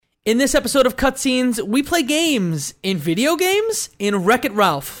In this episode of Cutscenes, we play games in video games in Wreck-It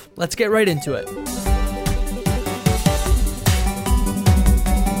Ralph. Let's get right into it.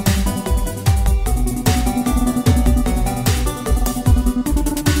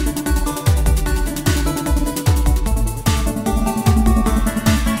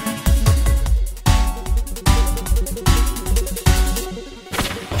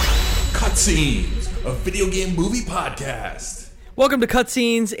 Cutscenes, a video game movie podcast. Welcome to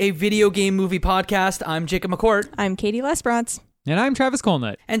Cutscenes, a video game movie podcast. I'm Jacob McCourt. I'm Katie Lesbrance. And I'm Travis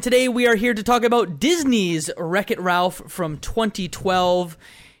Colnut. And today we are here to talk about Disney's Wreck-It Ralph from 2012.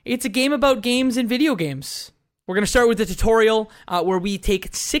 It's a game about games and video games. We're going to start with the tutorial where we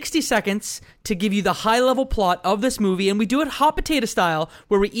take 60 seconds to give you the high-level plot of this movie, and we do it hot potato style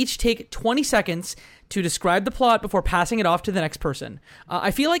where we each take 20 seconds to describe the plot before passing it off to the next person.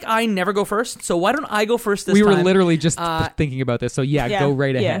 I feel like I never go first, so why don't I go first this time? We were literally just thinking about this, so go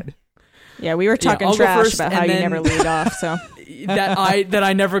right ahead. Yeah, we were talking I'll trash go first, about how you never lead off, so... that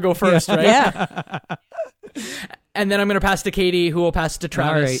I never go first, right? Yeah. And then I'm going to pass to Katie, who will pass it to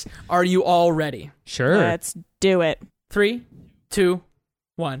Travis. All right. Are you all ready? Sure. Let's do it. 3, 2,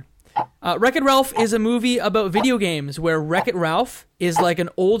 1. Wreck-It Ralph is a movie about video games where Wreck-It Ralph is like an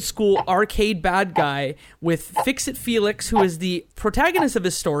old school arcade bad guy with Fix-It Felix, who is the protagonist of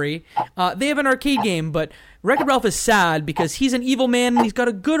his story. They have an arcade game, but Wreck-It Ralph is sad because he's an evil man and he's got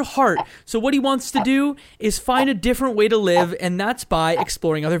a good heart. So what he wants to do is find a different way to live, and that's by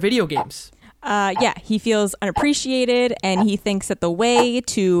exploring other video games. He feels unappreciated, and he thinks that the way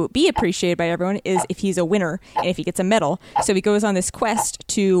to be appreciated by everyone is if he's a winner and if he gets a medal. So he goes on this quest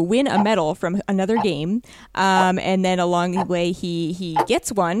to win a medal from another game, and then along the way he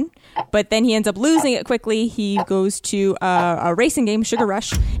gets one, but then he ends up losing it quickly. He goes to a racing game, Sugar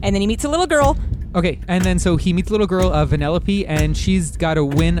Rush, and then he meets a little girl. Okay, and then so he meets a little girl, Vanellope, and she's got to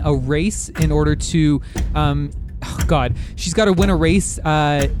win a race in order to... she's got to win a race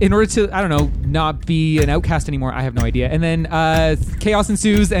in order to, I don't know, not be an outcast anymore. I have no idea. And then chaos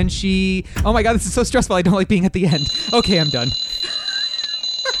ensues, and she... Oh my god, this is so stressful. I don't like being at the end. Okay, I'm done.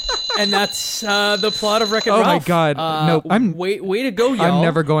 And that's the plot of Wreck-It Ralph. Oh my god. No, I'm... Way to go, y'all. I'm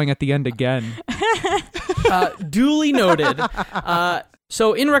never going at the end again. Duly noted.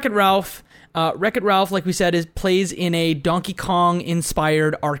 So in Wreck-It Ralph, like we said, plays in a Donkey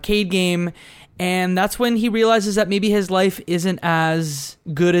Kong-inspired arcade game. And that's when he realizes that maybe his life isn't as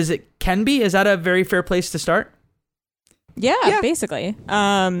good as it can be. Is that a very fair place to start? Yeah. Basically.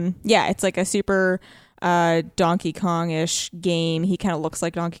 It's like a super Donkey Kong-ish game. He kind of looks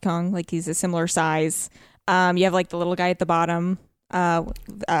like Donkey Kong, like he's a similar size. You have like the little guy at the bottom,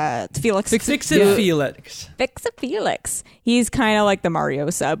 Felix. Fix-It Felix. Fix-It Felix. He's kind of like the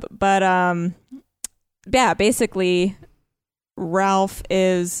Mario sub. But basically, Ralph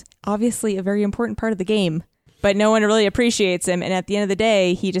is obviously a very important part of the game, but no one really appreciates him, and at the end of the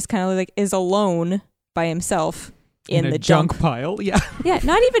day he just kind of like is alone by himself in the junk pile. Yeah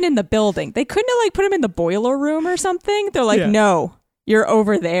Not even in the building. They couldn't have like put him in the boiler room or something. They're like, no, you're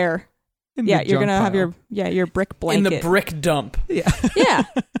over there. You're gonna have your brick blanket in the brick dump.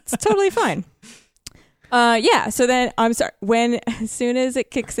 It's totally fine. So then, I'm sorry, as soon as it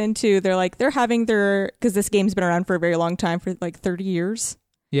kicks into, they're having because this game's been around for a very long time, for like 30 years.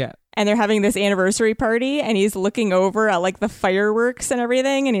 Yeah. And they're having this anniversary party, and he's looking over at like the fireworks and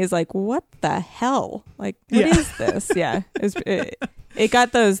everything, and he's like, what the hell? Like, what is this? Yeah. It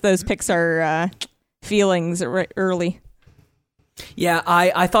got those Pixar feelings early. Yeah,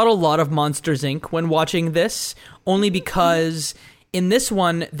 I thought a lot of Monsters, Inc. when watching this, only because in this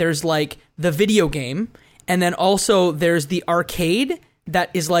one, there's like the video game, and then also there's the arcade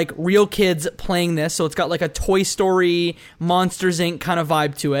that is like real kids playing this. So it's got like a Toy Story, Monsters, Inc. kind of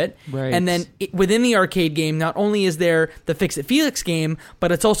vibe to it. Right. And then within the arcade game, not only is there the Fix-It Felix game,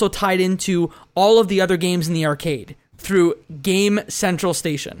 but it's also tied into all of the other games in the arcade through Game Central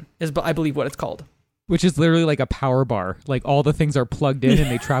Station, is I believe what it's called. Which is literally like a power bar. Like all the things are plugged in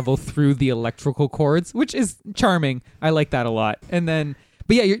and they travel through the electrical cords, which is charming. I like that a lot. And then,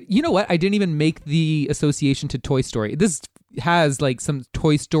 but yeah, you know what? I didn't even make the association to Toy Story. This has like some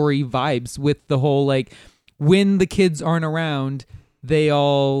Toy Story vibes with the whole like when the kids aren't around, they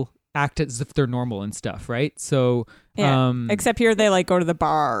all act as if they're normal and stuff, right? So except here they like go to the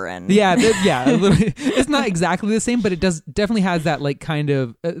bar and it's not exactly the same, but it definitely has that like kind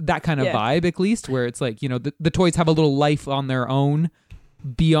of vibe, at least, where it's like, you know, the toys have a little life on their own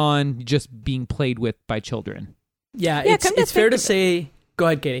beyond just being played with by children. It's fair to say. Go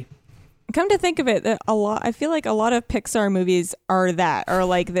ahead, Katie. Come to think of it, I feel like a lot of Pixar movies are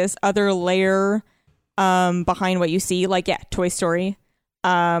like this other layer behind what you see. Like, Toy Story.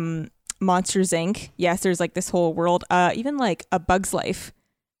 Monsters Inc. Yes, there's like this whole world. Even like A Bug's Life.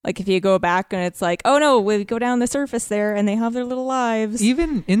 Like if you go back and it's like, oh no, we go down the surface there and they have their little lives.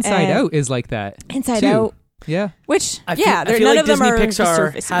 Even Inside And- Out is like that. Inside too. Out. Yeah. Which, I feel none like of them Disney are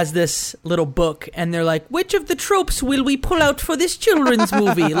Pixar surfacey. has this little book, and they're like, "Which of the tropes will we pull out for this children's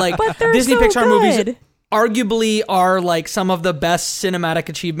movie?" Like But they're Disney so Pixar movies good. arguably are like some of the best cinematic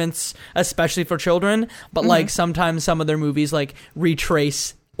achievements, especially for children. But like sometimes some of their movies like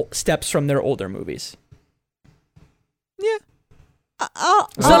retrace steps from their older movies. Yeah.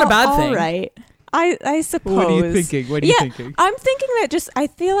 It's not a bad thing. All right. I suppose. What are you thinking? What are you Yeah, thinking? I'm thinking that I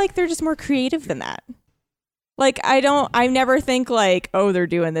feel like they're just more creative than that. Like, I never think like, oh, they're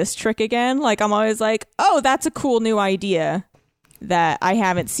doing this trick again. Like, I'm always like, oh, that's a cool new idea that I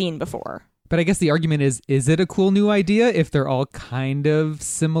haven't seen before. But I guess the argument is it a cool new idea if they're all kind of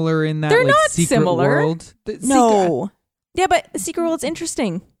similar in that They're like not secret similar. world? No. Yeah, but Secret World's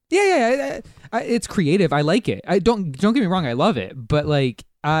interesting. Yeah. It's creative. I like it. I don't get me wrong. I love it. But like,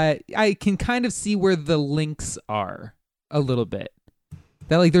 I can kind of see where the links are a little bit.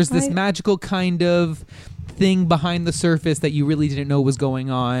 That like, there's this magical kind of thing behind the surface that you really didn't know was going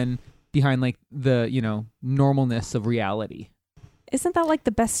on behind like the normalness of reality. Isn't that like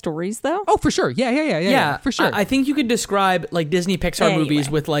the best stories though? Oh, for sure. Yeah, for sure. I think you could describe like Disney Pixar movies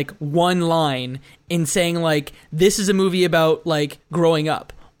with like one line in saying like, this is a movie about like growing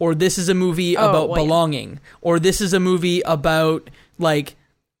up, or this is a movie about belonging, or this is a movie about like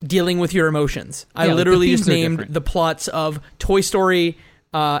dealing with your emotions. I like, literally the just themes are named different. the plots of Toy Story,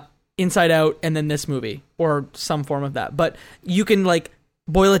 Inside Out, and then this movie, or some form of that. But you can like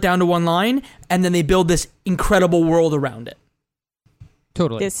boil it down to one line, and then they build this incredible world around it.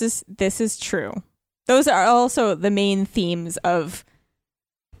 Totally. This is true. Those are also the main themes of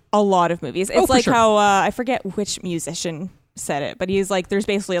a lot of movies. It's for like sure. how I forget which musician said it, but he's like, there's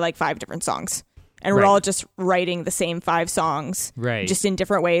basically like 5 different songs, and we're Right. all just writing the same 5 songs, Right. just in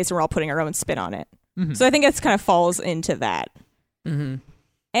different ways, and we're all putting our own spin on it. Mhm. So I think it's kind of falls into that. Mm-hmm.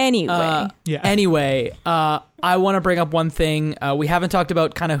 Anyway, Yeah. Anyway, I want to bring up one thing. We haven't talked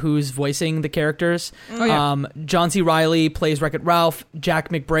about kind of who's voicing the characters. Oh, yeah. John C. Reilly plays Wreck-It Ralph. Jack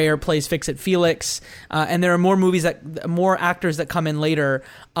McBrayer plays Fix-It Felix. And there are more actors that come in later.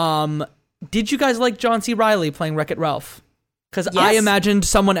 Did you guys like John C. Reilly playing Wreck-It Ralph? Because I Yes. imagined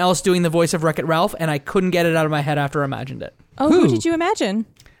someone else doing the voice of Wreck-It Ralph, and I couldn't get it out of my head after I imagined it. who Who? did you imagine?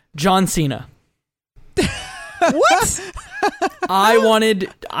 John Cena. What? I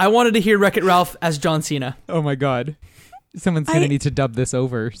wanted to hear Wreck-It Ralph as John Cena. Oh my god. Someone's going to need to dub this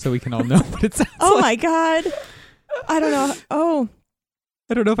over so we can all know what it sounds Oh like. my god! I don't know. Oh,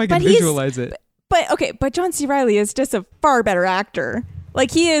 I don't know if I can But he's- visualize it. but John C. Reilly is just a far better actor. Like,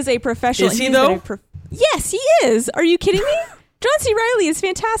 he is a professional. Is he, he's though? Yes, he is. Are you kidding me? John C. Reilly is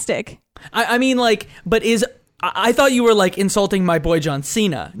fantastic. I mean, like, but I thought you were like insulting my boy John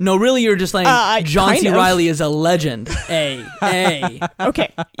Cena. No, really, you're just like John kind C. of. Reilly is a legend. Hey.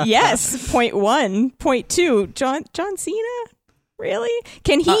 Okay. Yes. Point 1. Point 2. John Cena? Really?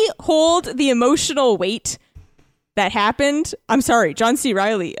 Can he hold the emotional weight that happened? I'm sorry, John C.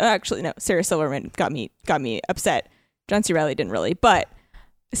 Reilly. Actually, no. Sarah Silverman got me upset. John C. Reilly didn't really, but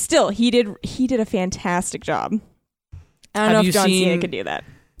still, he did a fantastic job. I don't Have know you if John Cena seen- could do that.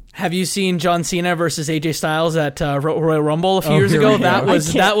 Have you seen John Cena versus AJ Styles at Royal Rumble a few Oh, years here ago? we go.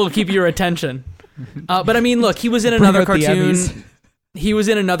 That will keep your attention. But I mean, look, he was in Bring another out the cartoon. Emmys. He was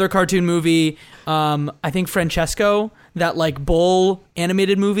in another cartoon movie. I think Francesco, that like bull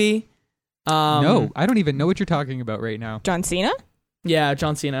animated movie. No, I don't even know what you're talking about right now. John Cena? Yeah,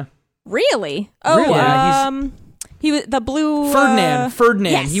 John Cena. Really? Oh, Really? Yeah, he was the blue Ferdinand.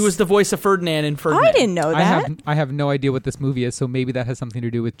 yes. He was the voice of Ferdinand in Ferdinand. I didn't know that. I have no idea what this movie is, so maybe that has something to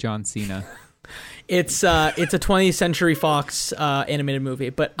do with John Cena. It's a 20th Century Fox animated movie,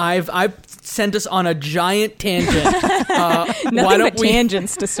 but I've sent us on a giant tangent. Nothing why don't but we?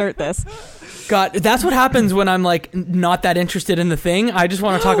 tangents to start this. God, that's what happens when I'm like not that interested in the thing. I just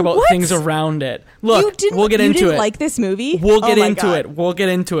want to talk about What? things around it. Look, we'll get you into didn't it. like this movie? We'll get Oh my into God. it. We'll get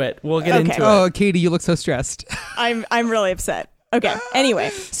into it. We'll get Okay. into it. Oh, Katie, you look so stressed. I'm really upset. Okay. Anyway,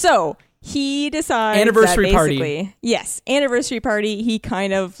 so he decides Anniversary that party. basically- Yes, anniversary party. He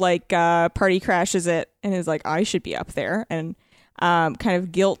kind of like party crashes it and is like, I should be up there, and kind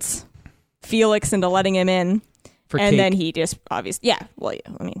of guilts Felix into letting him in. For and cake. then he just obviously, I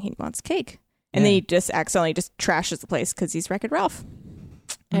mean, he wants cake, and then he just accidentally just trashes the place because he's Wreck-It Ralph.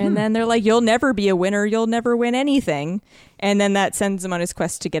 And then they're like, you'll never be a winner. You'll never win anything. And then that sends him on his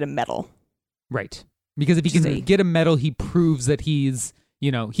quest to get a medal. Right. Because if he See. can get a medal, he proves that he's,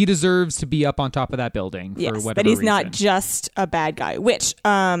 he deserves to be up on top of that building for Yes, whatever that he's reason. not just a bad guy. Which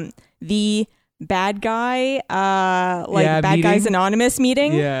the bad guy, Bad meeting? Guys Anonymous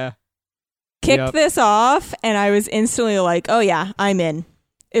meeting, Yeah. kicked Yep. this off, and I was instantly like, "Oh yeah, I'm in."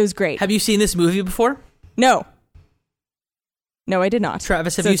 It was great. Have you seen this movie before? No, I did not.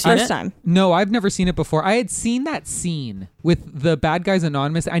 Travis, have So you it's seen first it? time. No, I've never seen it before. I had seen that scene with the Bad Guys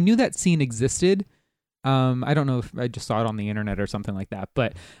Anonymous. I knew that scene existed. I don't know if I just saw it on the internet or something like that,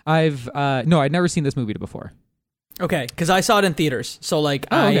 but I'd never seen this movie before. Okay, because I saw it in theaters. So like,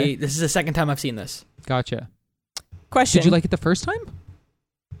 okay. this is the second time I've seen this. Gotcha. Question. Did you like it the first time?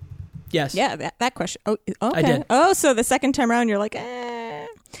 Yes. Yeah, that question. Oh, okay. I did. Oh, so the second time around, you're like, eh.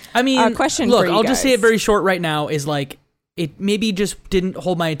 I mean, Question look, for you I'll just say guys. it very short right now. Is like it maybe just didn't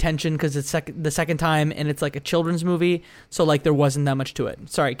hold my attention because it's the second time, and it's like a children's movie, so like there wasn't that much to it.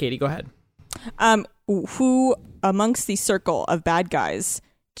 Sorry, Katie, go ahead. Who amongst the circle of bad guys,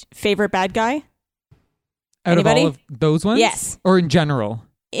 favorite bad guy Out Anybody? of all of those ones? Yes. Or in general?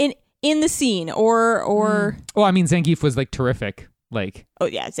 in the scene, or Well, I mean, Zangief was like terrific. Like, oh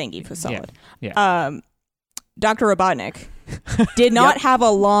yeah, Zangief was solid. yeah. Dr. Robotnik did not have a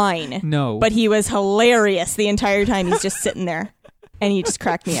line, no. but he was hilarious the entire time. He's just sitting there, and he just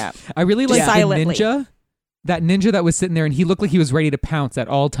cracked me up. I really like the silently. ninja. That ninja that was sitting there, and he looked like he was ready to pounce at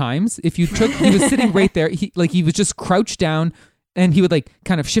all times. If you took, he was sitting right there. He was just crouched down, and he would like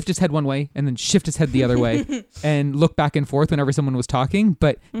kind of shift his head one way and then shift his head the other way, and look back and forth whenever someone was talking,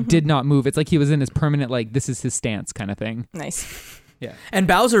 but did not move. It's like he was in his permanent like this is his stance kind of thing. Nice. Yeah, And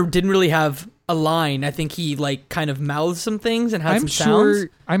Bowser didn't really have a line. I think he like kind of mouthed some things and had some sounds.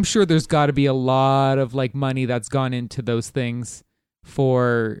 I'm sure there's got to be a lot of like money that's gone into those things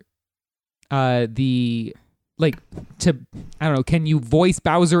for the. Like I don't know, can you voice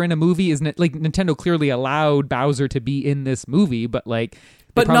Bowser in a movie? Isn't it like Nintendo clearly allowed Bowser to be in this movie, but like,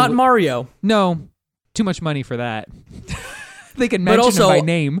 But not Mario. No, too much money for that. They can But mention also- him by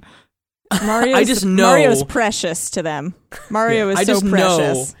name. Mario's precious to them. Mario is I so just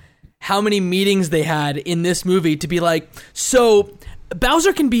precious. know how many meetings they had in this movie to be like, so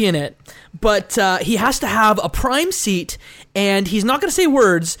Bowser can be in it, but he has to have a prime seat, and he's not going to say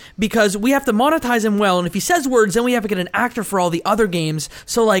words because we have to monetize him well. And if he says words, then we have to get an actor for all the other games.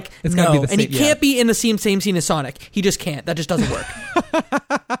 So like, It's gotta no, be the and he same- yeah. can't be in the same scene as Sonic. He just can't. That just doesn't work.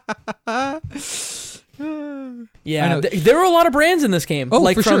 I Yeah, know. there were a lot of brands in this game. Oh,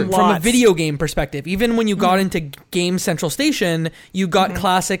 like for from, sure. from a Lots. video game perspective. Even when you got into Game Central Station, you got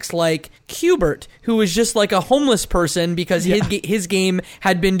classics like Qbert, who was just like a homeless person because his game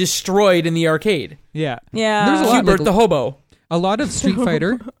had been destroyed in the arcade. Yeah, Yeah. There's a lot, Qbert like, the hobo. a lot of Street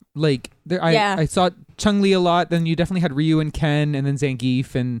Fighter. Like there, Yeah. I saw Chun-Li a lot. Then you definitely had Ryu and Ken, and then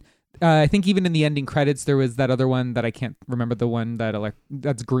Zangief, and I think even in the ending credits there was that other one that I can't remember, the one that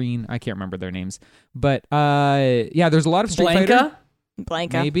that's green. I can't remember their names, but yeah, there's a lot of Street Fighter. Blanca?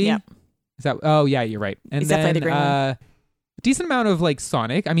 Blanca. Maybe. Yep. Is that? Oh yeah, you're right. And He's then definitely the green one. decent amount of like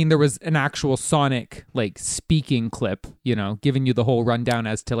Sonic. I mean, there was an actual Sonic like speaking clip, giving you the whole rundown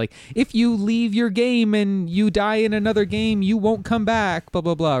as to like if you leave your game and you die in another game, you won't come back. Blah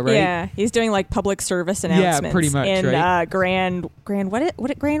blah blah. Right? Yeah, he's doing like public service announcements. pretty much, In right? Grand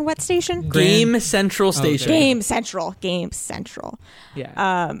what station? Game Central Station. there you Game Central. Game Central.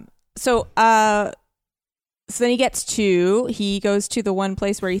 Yeah. So then he goes to the one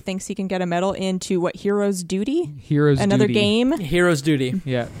place where he thinks he can get a medal into what Hero's Duty, Heroes another Duty. game, Hero's Duty.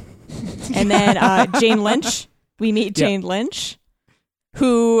 Yeah. and then Jane Lynch. We meet Yeah. Jane Lynch,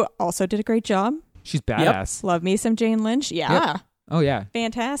 who also did a great job. She's badass. Love me some Jane Lynch. Yeah, Oh yeah.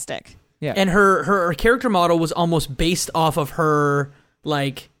 fantastic. Yeah. And her character model was almost based off of her,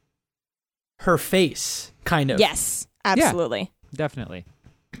 like, her face, kind of. Yes, absolutely. Definitely.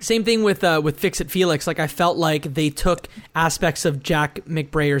 Same thing with Fix It Felix. Like, I felt like they took aspects of Jack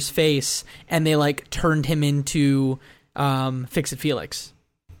McBrayer's face and they like turned him into Fix It Felix.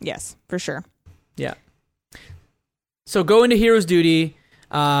 Yes, for sure. Yeah. So go into Hero's Duty,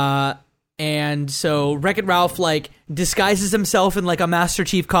 and so Wreck-It Ralph like disguises himself in like a Master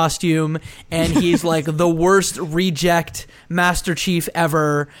Chief costume, and he's like the worst reject Master Chief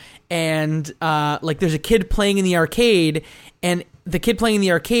ever. And like there's a kid playing in the arcade, and the kid playing in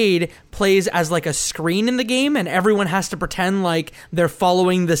the arcade plays as like a screen in the game, and everyone has to pretend like they're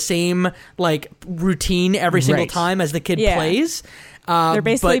following the same like routine every single Right. time as the kid Yeah. plays. They're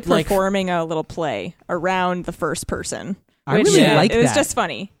basically but, like, performing a little play around the first person. I which, really Yeah. like it was that. just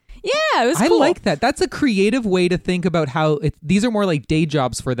funny. Yeah, it was I cool. like that. That's a creative way to think about how these are more like day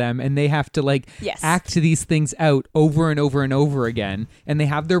jobs for them, and they have to like Yes. act these things out over and over and over again, and they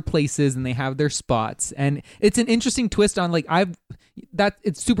have their places and they have their spots, and it's an interesting twist on like that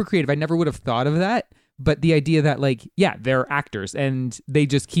it's super creative. I never would have thought of that. But the idea that, like, yeah, they're actors and they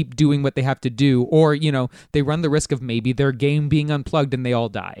just keep doing what they have to do, or, you know, they run the risk of maybe their game being unplugged and they all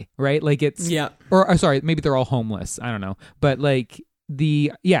die, right? Like, it's, Yeah. or sorry, maybe they're all homeless. I don't know. But, like,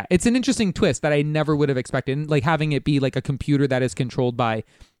 it's an interesting twist that I never would have expected. And, like, having it be like a computer that is controlled by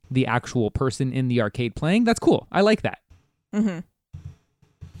the actual person in the arcade playing, that's cool. I like that.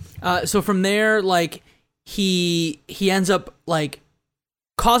 So from there, like, he ends up, like,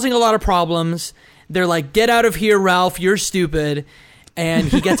 causing a lot of problems. They're like, get out of here, Ralph, you're stupid. And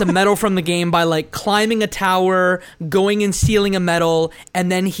he gets a medal from the game by, like, climbing a tower, going and stealing a medal, and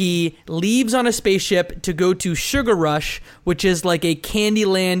then he leaves on a spaceship to go to Sugar Rush, which is like a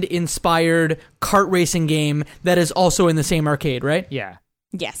Candyland-inspired kart racing game that is also in the same arcade, right? Yeah.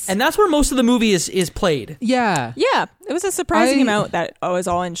 Yes. And that's where most of the movie is played. Yeah. Yeah, it was a surprising amount that was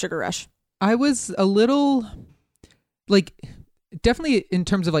all in Sugar Rush. I was a little, like, definitely in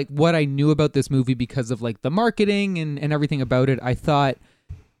terms of, like, what I knew about this movie because of, like, the marketing and everything about it, I thought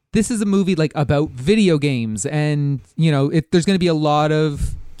this is a movie, like, about video games, and, you know, there's going to be a lot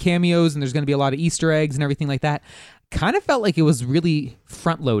of cameos and there's going to be a lot of Easter eggs and everything like that. Kind of felt like it was really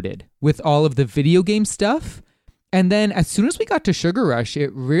front-loaded with all of the video game stuff. And then as soon as we got to Sugar Rush,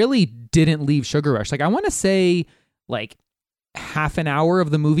 it really didn't leave Sugar Rush. Like, I want to say, like, half an hour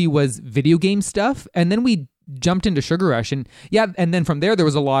of the movie was video game stuff, and then we jumped into Sugar Rush, and then from there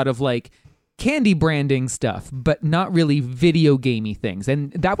was a lot of, like, candy branding stuff, but not really video gamey things.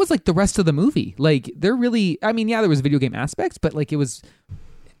 And that was, like, the rest of the movie. Like, there was video game aspects, but, like,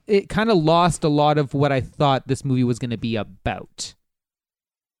 it kind of lost a lot of what I thought this movie was going to be about.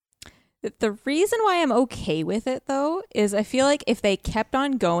 The reason why I'm okay with it, though, is I feel like if they kept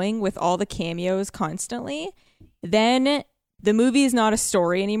on going with all the cameos constantly, then the movie is not a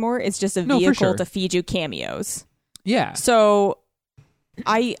story anymore. It's just a vehicle to feed you cameos. Yeah. So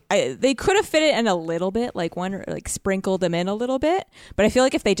they could have fit it in a little bit, like sprinkled them in a little bit. But I feel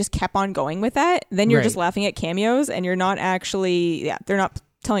like if they just kept on going with that, then you're just laughing at cameos and you're not actually, they're not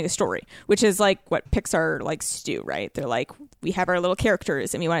telling a story, which is like what Pixar likes to do, right? They're like, we have our little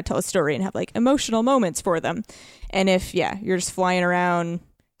characters and we want to tell a story and have, like, emotional moments for them. And if, you're just flying around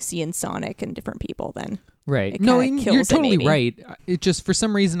seeing Sonic and different people, then right. No, you're totally right. It just, for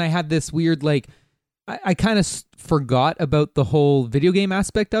some reason, I had this weird, like, I kind of forgot about the whole video game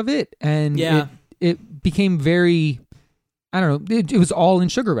aspect of it, and it became very, I don't know, it was all in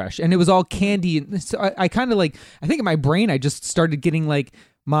Sugar Rush, and it was all candy, and so I kind of, like, I think in my brain I just started getting, like,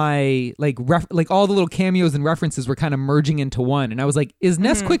 my, like, all the little cameos and references were kind of merging into one, and I was like, is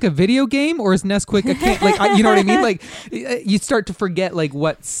Nesquik a video game, or is Nesquik a like, you know what I mean? Like, you start to forget, like,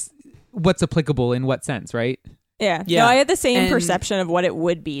 what's applicable in what sense, right? Yeah. No, I had the same perception of what it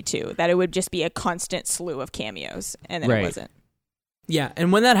would be too, that it would just be a constant slew of cameos, and then it wasn't. Yeah,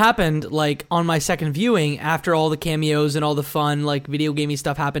 and when that happened, like, on my second viewing, after all the cameos and all the fun, like, video gamey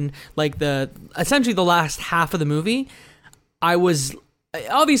stuff happened, like, essentially the last half of the movie, I was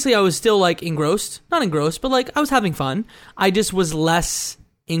still, like, not engrossed, but, like, I was having fun. I just was less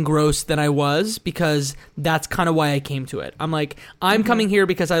engrossed than I was, because that's kind of why I came to it. I'm like, I'm coming here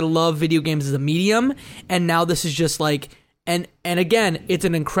because I love video games as a medium, and now this is just like, and again, it's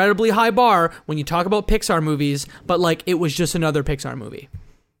an incredibly high bar when you talk about Pixar movies, but, like, it was just another Pixar movie.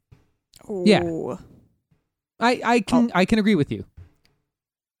 Ooh. Yeah, I can agree with you.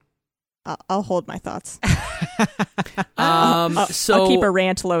 I'll hold my thoughts. So I'll keep a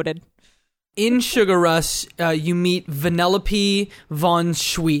rant loaded. In Sugar Rush, you meet Vanellope von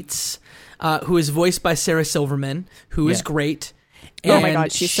Schweetz, who is voiced by Sarah Silverman, who is great. And oh my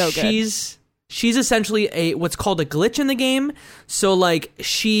god, she's so good. She's essentially what's called a glitch in the game. So, like,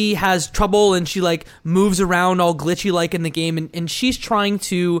 she has trouble and she, like, moves around all glitchy like in the game, and she's trying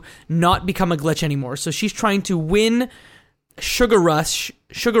to not become a glitch anymore. So she's trying to win Sugar Rush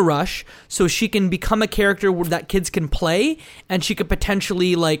so she can become a character that kids can play, and she could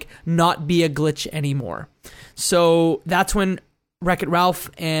potentially, like, not be a glitch anymore. So that's when Wreck-It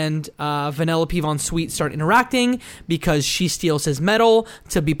Ralph and Vanellope von Schweetz start interacting, because she steals his medal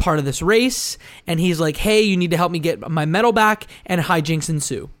to be part of this race, and he's like, hey, you need to help me get my medal back, and hijinks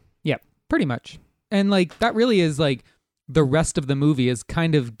ensue. Yep, pretty much. And, like, that really is, like, the rest of the movie is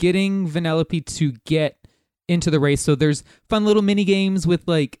kind of getting Vanellope to get into the race. So there's fun little mini games with,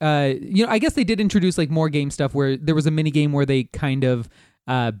 like, I guess they did introduce, like, more game stuff where there was a mini game where they kind of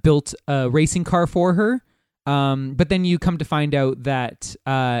built a racing car for her. But then you come to find out that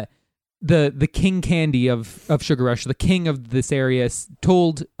the King Candy of Sugar Rush, the king of this area,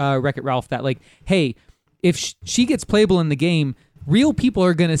 told Wreck-It Ralph that, like, hey, if she gets playable in the game, real people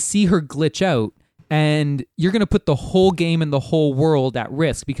are going to see her glitch out, and you're going to put the whole game and the whole world at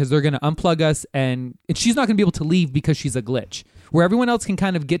risk because they're going to unplug us, and she's not going to be able to leave because she's a glitch. Where everyone else can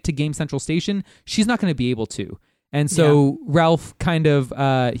kind of get to Game Central Station, she's not going to be able to. And so Ralph kind of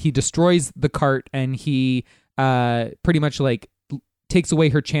he destroys the cart, and he pretty much like takes away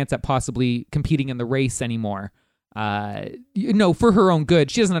her chance at possibly competing in the race anymore. For her own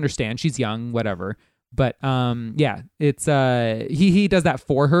good. She doesn't understand. She's young, whatever. But it's he does that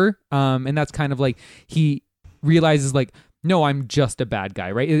for her, and that's kind of like he realizes like, no, I'm just a bad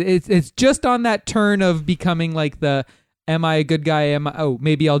guy, right? It's just on that turn of becoming like the am I a good guy?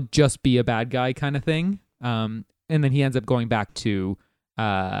 Maybe I'll just be a bad guy kind of thing. And then he ends up going back to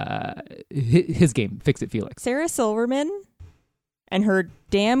his game, Fix It Felix. Sarah Silverman and her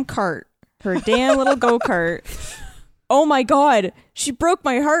damn cart, her damn little go-kart. Oh my God, she broke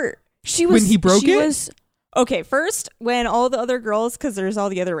my heart. When he broke it? Okay, first, when all the other girls, because there's all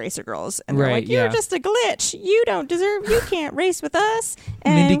the other racer girls, and they're Right, like, you're yeah. just a glitch. You can't race with us.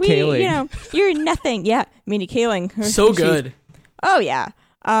 Mindy And Kaling. you're nothing. Yeah, Mindy Kaling. So good. Oh, yeah.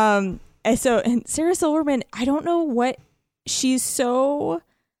 And Sarah Silverman, I don't know what, she's so,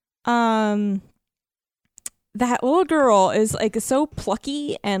 that little girl is like so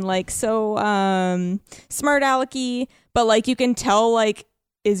plucky and like so smart alecky, but like you can tell like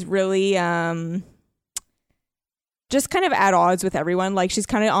is really just kind of at odds with everyone. Like she's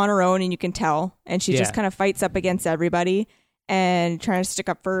kind of on her own and you can tell, and she just kind of fights up against everybody and trying to stick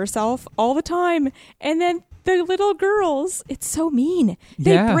up for herself all the time. And then the little girls, it's so mean.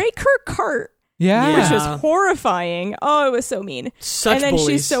 They break her cart. Yeah. Which was horrifying. Oh, it was so mean. Such and then bullies.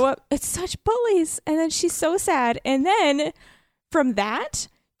 she's so it's such bullies. And then she's so sad. And then from that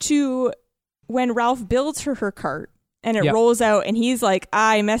to when Ralph builds her cart and it rolls out and he's like,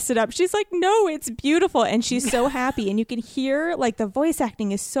 I messed it up. She's like, no, it's beautiful. And she's so happy. And you can hear like the voice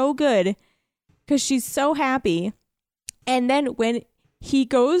acting is so good because she's so happy. And then when he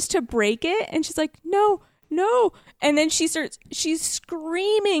goes to break it and she's like, no. And then she's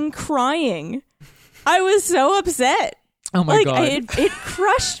screaming, crying. I was so upset. Oh my God. It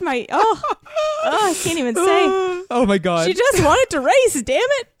crushed my, I can't even say. Oh my God. She just wanted to race, damn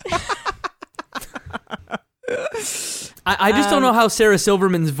it. I just don't know how Sarah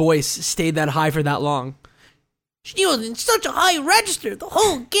Silverman's voice stayed that high for that long. She was in such a high register the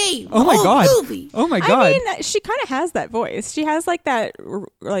whole game. Oh my God. Movie. Oh my God. I mean, she kind of has that voice. She has like that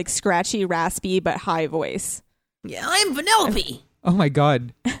like scratchy, raspy, but high voice. Yeah, I'm Vanellope. Oh my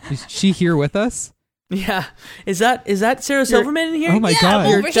God. Is she here with us? Yeah. Is that Sarah Silverman in here? Oh my yeah, God. I'm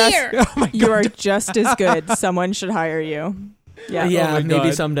You're over just- here. Oh my God. You are just as good. Someone should hire you. Yeah. Yeah, Oh my maybe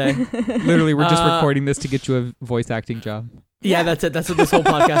God. someday. Literally, we're just recording this to get you a voice acting job. Yeah, that's it. That's what this whole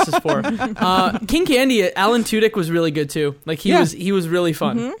podcast is for. King Candy, Alan Tudyk was really good too. Like he was really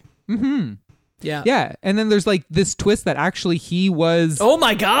fun. Mm-hmm. Yeah. Yeah, and then there's like this twist that actually he was. Oh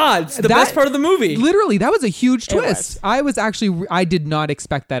my God! It's the That- best part of the movie. Literally, that was a huge It twist. was. I did not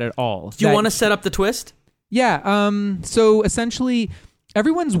expect that at all. Do you want to set up the twist? Yeah. So essentially,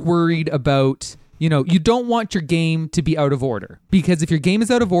 everyone's worried about, you don't want your game to be out of order, because if your game is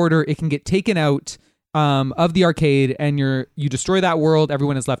out of order, it can get taken out of the arcade and you destroy that world.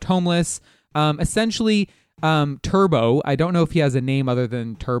 Everyone is left homeless. Essentially, Turbo, I don't know if he has a name other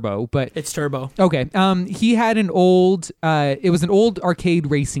than Turbo, but It's Turbo. okay. He had an old, it was an old arcade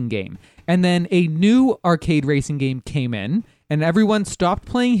racing game. And then a new arcade racing game came in, and everyone stopped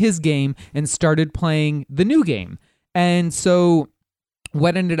playing his game and started playing the new game. And so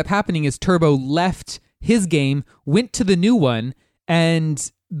what ended up happening is Turbo left his game, went to the new one,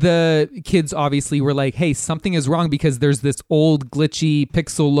 and the kids obviously were like, hey, something is wrong because there's this old glitchy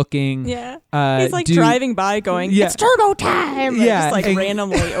pixel looking Yeah. He's like dude. driving by going, Yeah. it's turbo time. Yeah, Just like and-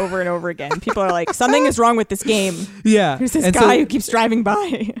 randomly over and over again. People are like, something is wrong with this game. Yeah. There's this And guy so- who keeps driving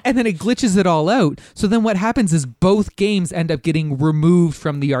by. And then it glitches it all out. So then what happens is both games end up getting removed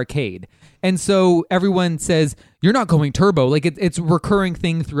from the arcade. And so everyone says, you're not going turbo. Like it's a recurring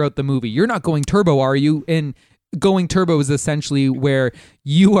thing throughout the movie. You're not going turbo, are you? And going turbo is essentially where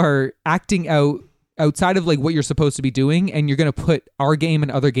you are acting outside of like what you're supposed to be doing, and you're going to put our game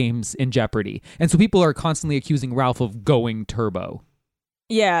and other games in jeopardy. And so people are constantly accusing Ralph of going turbo.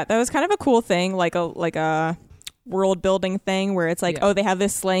 Yeah, that was kind of a cool thing, like a world building thing where it's like, Yeah. oh, they have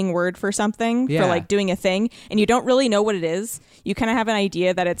this slang word for something Yeah. for like doing a thing, and you don't really know what it is. You kind of have an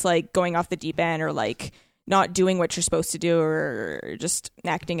idea that it's like going off the deep end or like not doing what you're supposed to do or just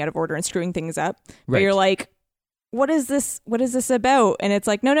acting out of order and screwing things up. But Right. you're like, what is this about? And it's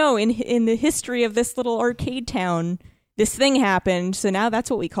like, no, in the history of this little arcade town, this thing happened, so now that's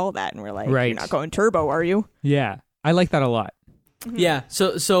what we call that. And we're like, Right. you're not going turbo, are you? Yeah. I like that a lot. Yeah,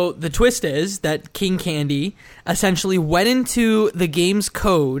 so the twist is that King Candy essentially went into the game's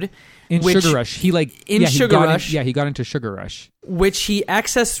code In Sugar Rush, he got into Sugar Rush, which he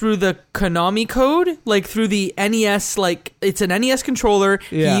accessed through the Konami code, like through the NES. Like it's an NES controller.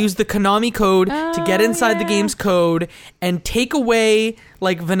 Yeah. He used the Konami code to get inside the game's code and take away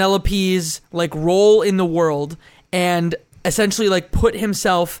like Vanellope's like role in the world, and essentially like put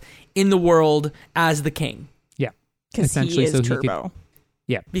himself in the world as the king. Because he is Turbo.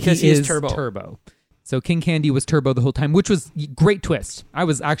 Because he is Turbo. So King Candy was Turbo the whole time, which was a great twist. I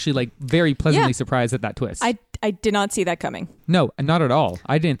was actually like very pleasantly surprised at that twist. I did not see that coming. No, not at all.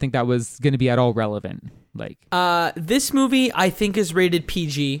 I didn't think that was going to be at all relevant. Like, this movie I think is rated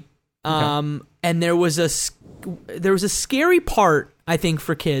PG. And there was a scary part I think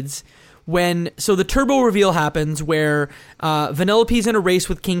for kids. So the Turbo reveal happens where Vanellope's in a race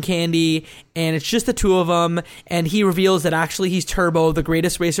with King Candy, and it's just the two of them, and he reveals that actually he's Turbo, the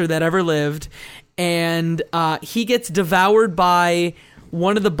greatest racer that ever lived, and he gets devoured by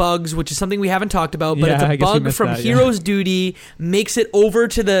one of the bugs, which is something we haven't talked about, but it's a bug from Hero's Duty, makes it over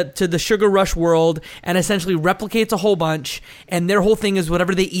to the Sugar Rush world, and essentially replicates a whole bunch, and their whole thing is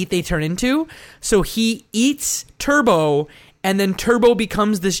whatever they eat, they turn into. So he eats Turbo, and then Turbo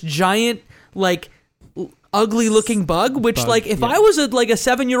becomes this giant, like, ugly-looking bug. Which, if I was a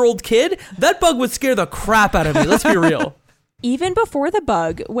 7-year-old kid, that bug would scare the crap out of me. Let's be real. Even before the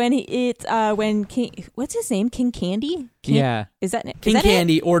bug, when what's his name? King Candy? Is that King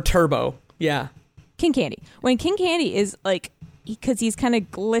Candy or Turbo? Yeah, King Candy. When King Candy is like, because he's kind of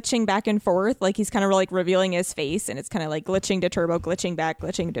glitching back and forth, like he's kind of like revealing his face, and it's kind of like glitching to Turbo, glitching back,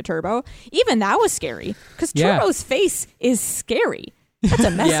 glitching to Turbo. Even that was scary because Turbo's face is scary. That's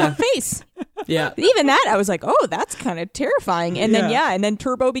a messed up face. Yeah. Even that, I was like, oh, that's kind of terrifying. And then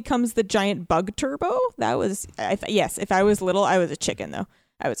Turbo becomes the giant bug Turbo. That was, yes, if I was little, I was a chicken though.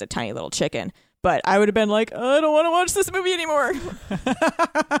 I was a tiny little chicken. But I would have been like, I don't want to watch this movie anymore.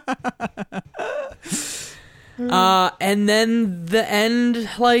 And then the end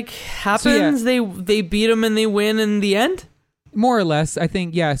happens. So, they beat him and they win in the end. More or less, I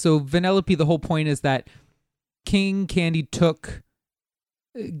think. Yeah. So Vanellope, the whole point is that King Candy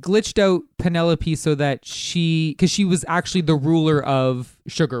glitched out Penelope so that because she was actually the ruler of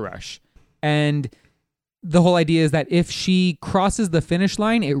Sugar Rush, and the whole idea is that if she crosses the finish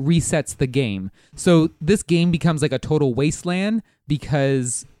line, it resets the game. So this game becomes like a total wasteland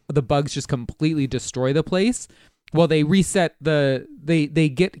because the bugs just completely destroy the place. Well, they reset they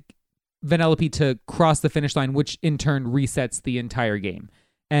get Vanellope to cross the finish line, which in turn resets the entire game.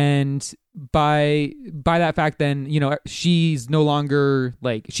 And by that fact, then, she's no longer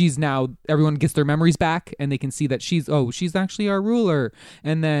she's now, everyone gets their memories back and they can see that she's actually our ruler.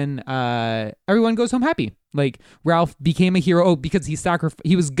 And then everyone goes home happy. Like Ralph became a hero because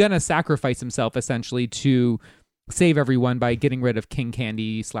he was gonna sacrifice himself essentially to save everyone by getting rid of King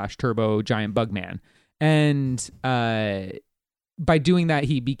Candy / Turbo Giant Bugman. And by doing that,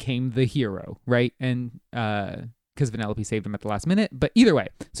 he became the hero, right? And because Vanellope saved him at the last minute. But either way.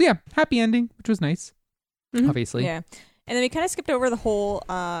 So yeah, happy ending, which was nice, obviously. Yeah. And then we kind of skipped over the whole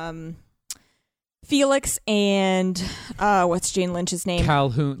Felix and what's Jane Lynch's name?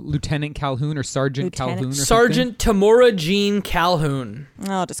 Lieutenant Calhoun or Sergeant Calhoun or Sergeant Tamora Jean Calhoun.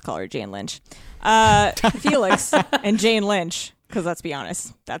 I'll just call her Jane Lynch. Felix and Jane Lynch, because let's be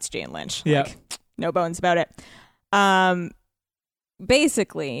honest, that's Jane Lynch. Yeah. No bones about it.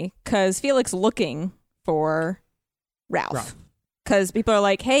 Basically, because Felix looking for Ralph. Because people are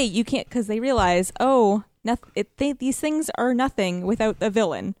like, hey, you can't, because they realize, these things are nothing without the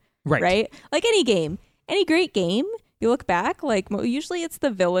villain. Right? Like any game, any great game, you look back, usually it's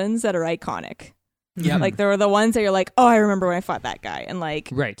the villains that are iconic. Yeah. Like there are the ones that you're like, oh, I remember when I fought that guy. And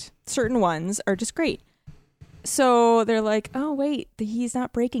certain ones are just great. So they're like, oh, wait, he's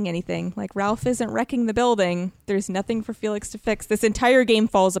not breaking anything. Like Ralph isn't wrecking the building. There's nothing for Felix to fix. This entire game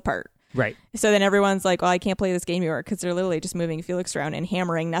falls apart. Right. So then everyone's like, well, I can't play this game anymore because they're literally just moving Felix around and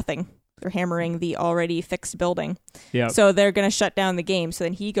hammering nothing. They're hammering the already fixed building. Yeah. So they're going to shut down the game. So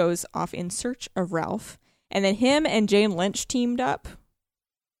then he goes off in search of Ralph. And then him and Jane Lynch teamed up,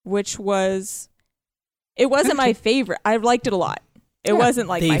 which was... It wasn't my favorite. I liked it a lot. It wasn't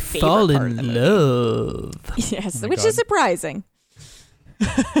my favorite part of the movie. Love. Yes, which is surprising.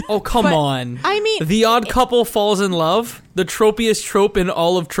 Oh, come on. I mean... The Odd Couple falls in love? The tropiest trope in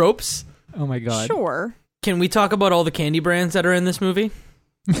all of tropes? Oh my god. Sure. Can we talk about all the candy brands that are in this movie?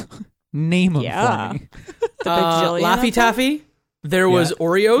 Name them for me. Laffy Taffy. There was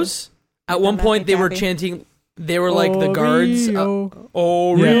Oreos. At one point, they were chanting... They were like the guards. Oreo.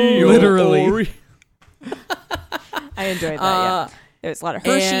 Oreo. Literally. I enjoyed that. Yeah, there was a lot of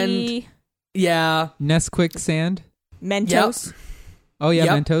Hershey, Yeah. Nesquik sand. Mentos. Oh yeah,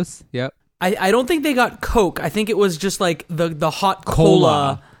 Yep. Mentos. Yep. I don't think they got Coke. I think it was just like the hot Cola.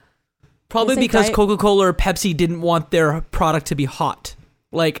 cola. Probably Is it because Diet- Coca-Cola or Pepsi didn't want their product to be hot.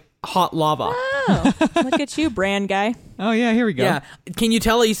 Like hot lava. Oh, look at you, brand guy. Oh yeah, here we go. Yeah. Can you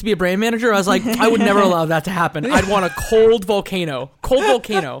tell I used to be a brand manager? I was like, I would never allow that to happen. I'd want a cold volcano. Cold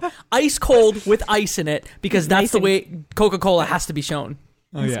volcano. Ice cold with ice in it because that's Nice the and- way Coca-Cola has to be shown.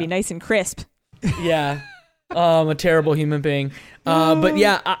 Oh Must yeah. be nice and crisp. Yeah. I'm a terrible human being. But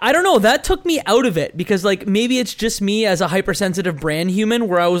yeah, I don't know. That took me out of it because like maybe it's just me as a hypersensitive brand human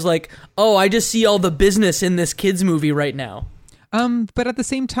where I was like, oh, I just see all the business in this kids movie right now. But at the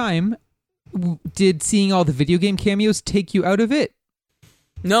same time, did seeing all the video game cameos take you out of it?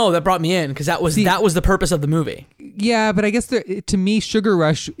 No, that brought me in because that was the purpose of the movie. Yeah, but I guess to me, Sugar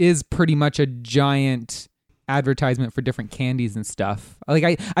Rush is pretty much a giant advertisement for different candies and stuff.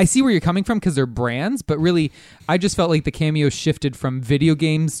 Like I see where you're coming from because they're brands, but really, I just felt like the cameos shifted from video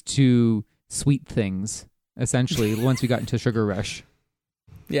games to sweet things. Essentially, once we got into Sugar Rush.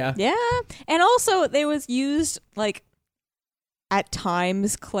 Yeah. Yeah, and also they was used like at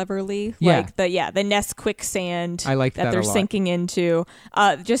times cleverly, Yeah. like the Nesquik sand. I liked that they're a lot. sinking into.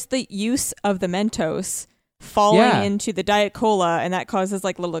 Just the use of the Mentos falling Yeah. into the Diet Cola, and that causes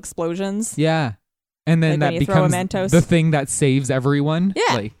like little explosions. Yeah. And then Like when that you throw a becomes Mentos. the thing that saves everyone.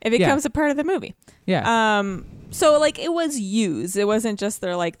 Yeah, Like, it becomes a part of the movie. yeah. So like it was used. It wasn't just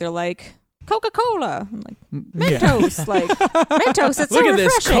they're like Coca-Cola. I'm like Yeah. Mentos, like Mentos. It's Look so at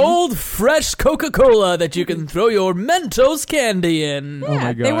this refreshing. cold, fresh Coca-Cola that you can throw your Mentos candy in. Yeah, Oh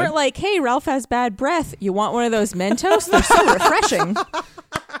my they God. weren't like, "Hey, Ralph has bad breath. You want one of those Mentos? They're so refreshing."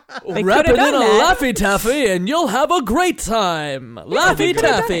 They Wrap coulda it in done a that. Laffy Taffy and you'll have a great time. Laffy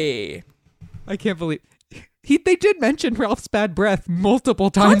Taffy. I can't believe they did mention Ralph's bad breath multiple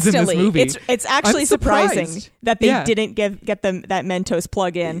times Constantly, in this movie. it's actually I'm surprising surprised. that they Yeah. didn't get them that Mentos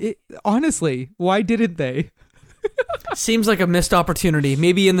plug in. Honestly, why didn't they? Seems like a missed opportunity.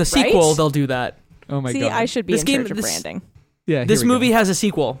 Maybe in the sequel Right? they'll do that. Oh my See, god! I should be This in game- charge of this- branding. Yeah, This here we movie go. has a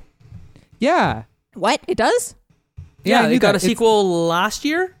sequel. Yeah, What it does? Yeah, I they knew got that. a sequel last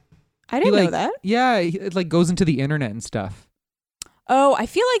year. I He, didn't know like- that. Yeah, it like goes into the internet and stuff. Oh, I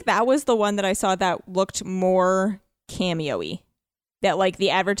feel like that was the one that I saw that looked more cameo-y. That like the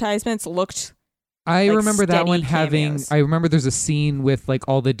advertisements looked. I Like remember that steady one having. cameos. I remember there's a scene with like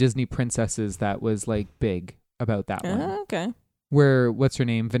all the Disney princesses that was like big about that one. Okay. Where what's her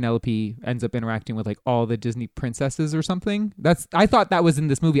name, Vanellope, ends up interacting with like all the Disney princesses or something. I thought that was in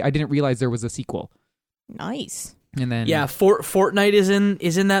this movie. I didn't realize there was a sequel. Nice. And then Yeah, Fortnite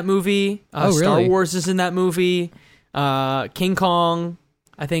is in that movie. Oh, Star really? Wars is in that movie. King Kong.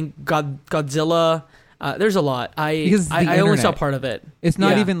 I think Godzilla. There's a lot. Because the I only saw internet. part of it. it's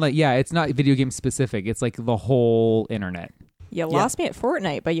not Yeah. even like it's not video game specific. It's like the whole internet. You lost me at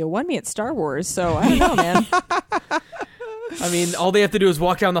Fortnite, but you won me at Star Wars. So I don't know, man. I mean, all they have to do is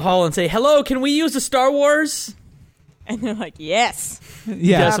walk down the hall and say, "Hello, can we use the Star Wars?" And they're like, "Yes,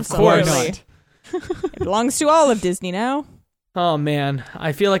 Yes, of course. absolutely. It belongs to all of Disney now." Oh man,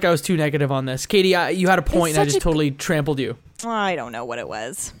 I feel like I was too negative on this. Katie, you had a point, It's and I such just a- totally trampled you. I don't know what it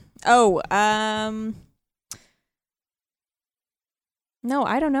was. Oh, no,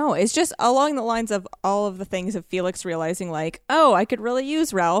 I don't know. It's just along the lines of all of the things of Felix realizing, like, oh, I could really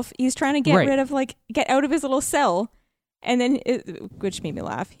use Ralph. He's trying to get Right. rid of, like, get out of his little cell. And then, which made me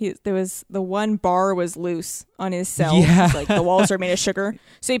laugh. There was the one bar was loose on his cell. Yeah. It's like the walls are made of sugar.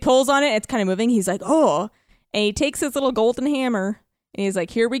 So he pulls on it. It's kind of moving. He's like, oh, and he takes his little golden hammer and he's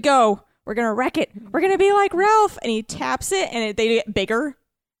like, here we go. We're gonna wreck it. We're gonna be like Ralph. And he taps it, and they get bigger,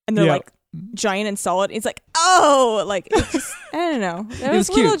 and they're Yeah. like giant and solid. It's like, oh, like it's just, I don't know. There It was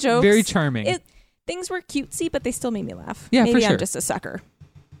little cute, jokes. very charming. Things were cutesy, but they still made me laugh. Yeah, Maybe for sure. I'm just a sucker.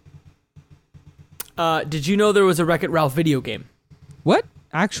 Did you know there was a Wreck-It Ralph video game? What?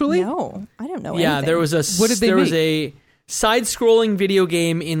 Actually? No, I don't know. Yeah, anything. there was a What did they there was make? a side-scrolling video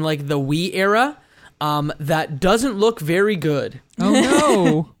game in like the Wii era that doesn't look very good. Oh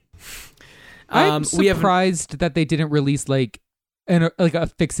no. I'm we have surprised that they didn't release like a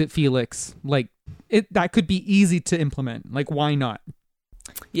Fix-It Felix. Like that could be easy to implement. Like why not?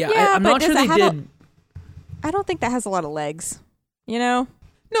 yeah, Yeah, I'm but not sure does they it have did. I don't think that has a lot of legs. You know?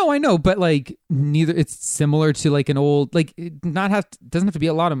 No, I know, but like neither. It's similar to like an old like it doesn't have to be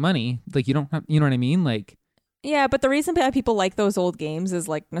a lot of money. Like you don't have, you know what I mean? Like Yeah, but the reason why people like those old games is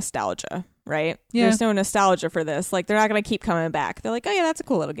like nostalgia, right? Yeah. There's no nostalgia for this. Like they're not gonna keep coming back. They're like, oh yeah, that's a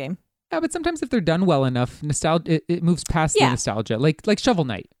cool little game. Yeah, but sometimes if they're done well enough, nostalgia it moves past the nostalgia. Like Shovel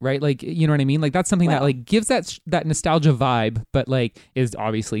Knight, right? Like, you know what I mean? Like that's something that like gives that nostalgia vibe, but like is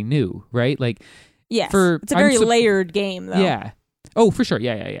obviously new, right? Like it's a very layered game though. Yeah. Oh, for sure.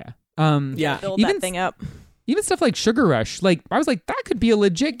 Yeah. Build that thing up. Even stuff like Sugar Rush, like I was like, that could be a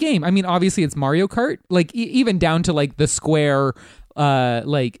legit game. I mean, obviously it's Mario Kart, like even down to like the square,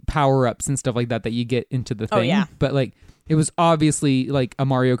 like power ups and stuff like that you get into the thing. Oh, yeah. But like it was obviously like a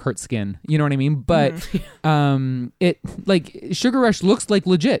Mario Kart skin. You know what I mean? But it like Sugar Rush looks like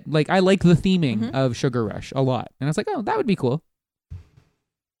legit. Like I like the theming of Sugar Rush a lot, and I was like, oh, that would be cool.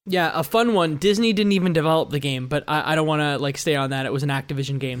 Yeah, a fun one. Disney didn't even develop the game, but I don't want to like stay on that. It was an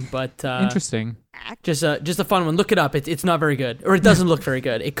Activision game, but interesting. Just a fun one. Look it up. It's not very good, or it doesn't look very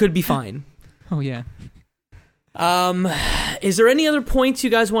good. It could be fine. Oh yeah. Is there any other points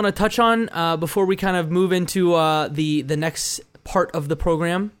you guys want to touch on before we kind of move into the next part of the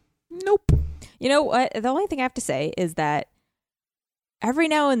program? Nope. You know what? The only thing I have to say is that every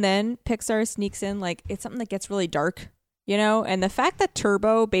now and then Pixar sneaks in like it's something that gets really dark. You know, and the fact that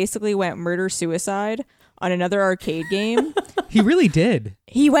Turbo basically went murder-suicide on another arcade game. He really did.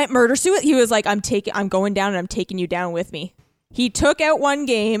 He went murder-suicide. He was like, I'm going down and I'm taking you down with me. He took out one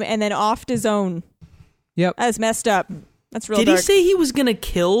game and then offed his own. Yep. That's messed up. That's real Did dark. he say he was going to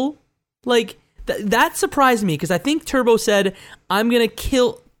kill? Like, that surprised me because I think Turbo said, I'm going to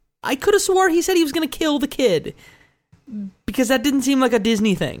kill. I could have swore he said he was going to kill the kid because that didn't seem like a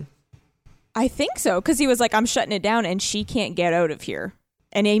Disney thing. I think so, because he was like, I'm shutting it down and she can't get out of here.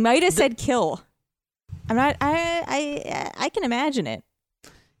 And he might have said kill. I'm not, I can imagine it.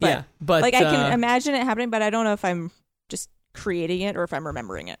 But like I can imagine it happening, but I don't know if I'm just creating it or if I'm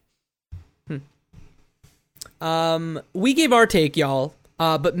remembering it. We gave our take, y'all,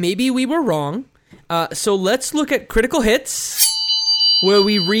 but maybe we were wrong. So let's look at Critical Hits, where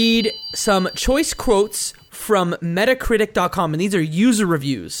we read some choice quotes from Metacritic.com, and these are user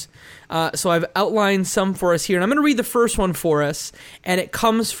reviews. So I've outlined some for us here, and I'm going to read the first one for us, and it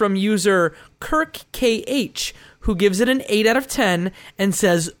comes from user KirkKH, who gives it an 8 out of 10 and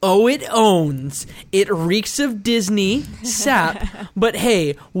says, oh, it owns. It reeks of Disney, sap, but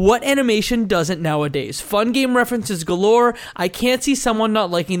hey, what animation doesn't nowadays? Fun game references galore. I can't see someone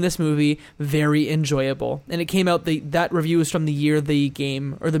not liking this movie. Very enjoyable. And it came out, that review is from the year the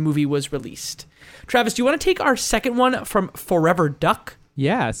game or the movie was released. Travis, do you want to take our second one from Forever Duck?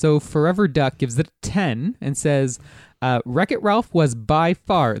 Yeah, so Forever Duck gives it a 10 and says, Wreck-It Ralph was by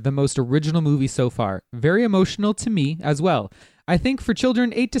far the most original movie so far. Very emotional to me as well. I think for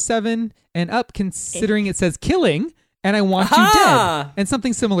children 8 to 7 and up, considering it says killing, and I want you dead, and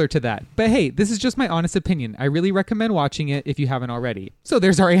something similar to that. But hey, this is just my honest opinion. I really recommend watching it if you haven't already. So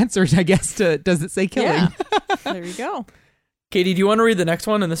there's our answers, I guess, to does it say killing? Yeah. There you go. Katie, do you want to read the next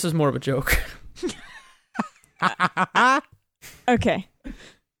one? And this is more of a joke. Okay.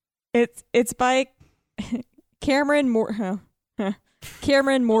 It's by Cameron Morewood.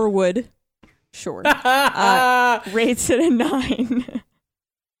 Sure. Rates it a 9.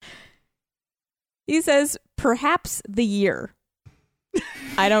 He says, perhaps the year.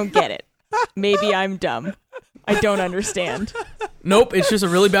 I don't get it. Maybe I'm dumb. I don't understand. Nope, it's just a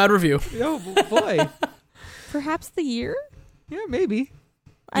really bad review. Oh, boy. Perhaps the year? Yeah, maybe.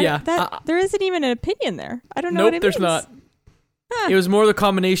 There isn't even an opinion there. I don't know nope, what it there's means. not. It was more the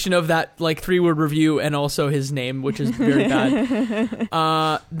combination of that like 3-word review and also his name, which is very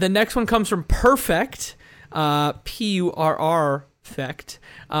bad. The next one comes from Perfect, Purr Fect.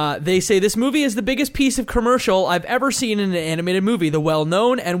 They say this movie is the biggest piece of commercial I've ever seen in an animated movie. The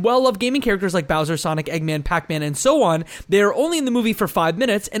well-known and well-loved gaming characters like Bowser, Sonic, Eggman, Pac-Man, and so on, they are only in the movie for 5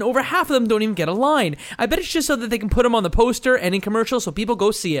 minutes, and over half of them don't even get a line. I bet it's just so that they can put them on the poster and in commercials so people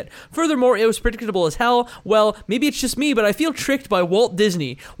go see it. Furthermore, it was predictable as hell. Well, maybe it's just me, but I feel tricked by Walt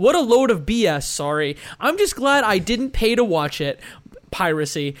Disney. What a load of BS, sorry. I'm just glad I didn't pay to watch it.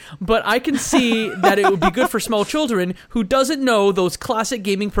 Piracy, but I can see that it would be good for small children who doesn't know those classic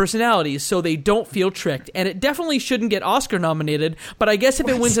gaming personalities, so they don't feel tricked. And it definitely shouldn't get Oscar nominated, but I guess if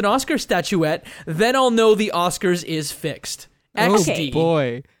it wins an Oscar statuette, then I'll know the Oscars is fixed. XD. Oh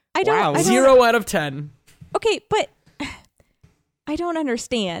boy. I don't 0 out of 10. Okay, but I don't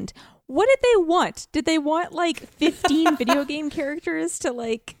understand. What did they want? Did they want like 15 video game characters to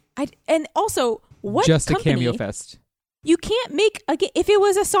like and also what just company, a cameo fest. You can't make if it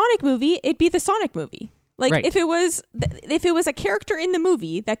was a Sonic movie, it'd be the Sonic movie. Like right. if it was a character in the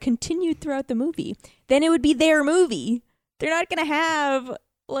movie that continued throughout the movie, then it would be their movie. They're not going to have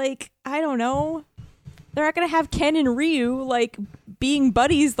like, I don't know. They're not going to have Ken and Ryu like being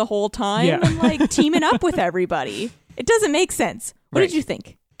buddies the whole time and like teaming up with everybody. It doesn't make sense. What did you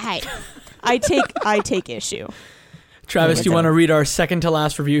think? I take issue. Travis, do you want to read our second to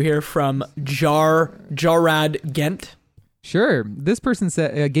last review here from Jarrad Gent? Sure. This person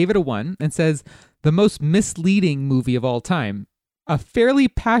gave it a 1 and says, the most misleading movie of all time. A fairly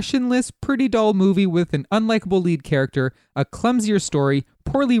passionless, pretty dull movie with an unlikable lead character, a clumsier story,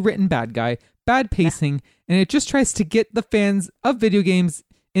 poorly written bad guy, bad pacing, and it just tries to get the fans of video games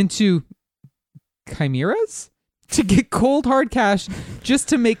into chimeras? To get cold, hard cash just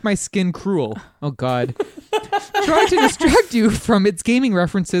to make my skin cruel. Oh, God. Trying to distract you from its gaming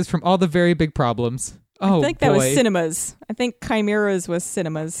references from all the very big problems. Oh, I think that was cinemas. I think chimeras was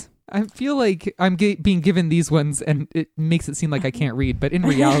cinemas. I feel like I'm being given these ones and it makes it seem like I can't read, but in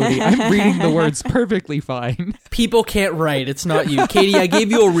reality, I'm reading the words perfectly fine. People can't write. It's not you. Katie, I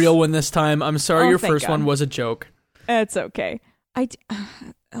gave you a real one this time. I'm sorry your first one was a joke. It's okay.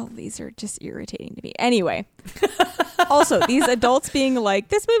 These are just irritating to me. Anyway, also, these adults being like,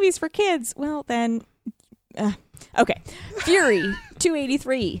 this movie's for kids. Well, then, okay. Fury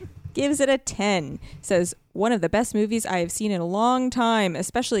 283 gives it a 10. Says, one of the best movies I have seen in a long time,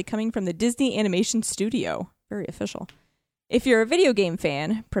 especially coming from the Disney Animation Studio. Very official. If you're a video game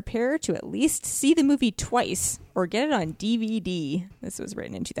fan, prepare to at least see the movie twice or get it on DVD. This was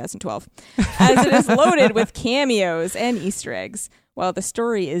written in 2012. As it is loaded with cameos and Easter eggs. While the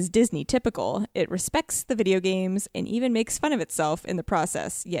story is Disney typical, it respects the video games and even makes fun of itself in the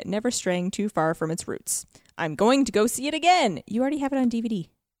process, yet never straying too far from its roots. I'm going to go see it again. You already have it on DVD.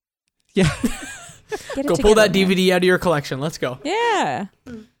 Yeah. Go pull that DVD out of your collection. Let's go. Yeah.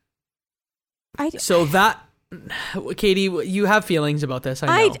 So that, Katie, you have feelings about this.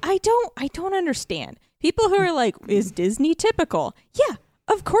 I know. I don't understand. People who are like, is Disney typical? Yeah.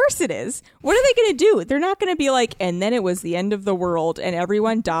 Of course it is. What are they going to do? They're not going to be like, and then it was the end of the world and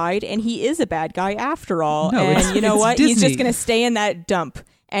everyone died and he is a bad guy after all. No, and you know what? Disney. He's just going to stay in that dump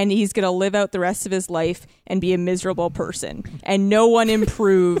and he's going to live out the rest of his life and be a miserable person. And no one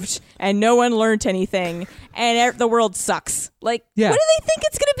improved and no one learned anything and the world sucks. Like, yeah. What do they think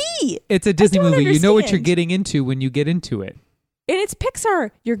it's going to be? It's a Disney movie. Understand. You know what you're getting into when you get into it. And it's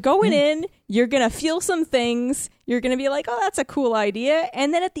Pixar. You're going in, you're going to feel some things. You're going to be like, oh, that's a cool idea.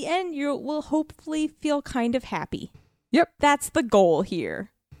 And then at the end, you will hopefully feel kind of happy. Yep. That's the goal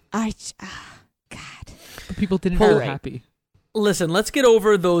here. God. But people didn't feel happy. Listen, let's get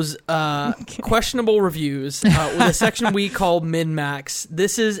over those questionable reviews with a section we call Min-Max.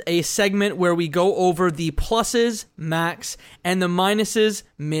 This is a segment where we go over the pluses, max, and the minuses,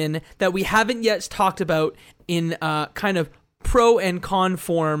 min, that we haven't yet talked about in kind of pro and con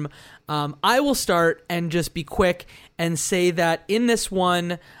form. I will start and just be quick and say that in this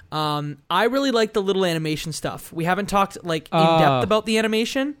one, I really like the little animation stuff. We haven't talked in depth about the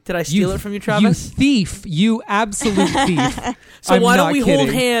animation. Did I steal it from you, Travis? You thief! You absolute thief! So why don't we hold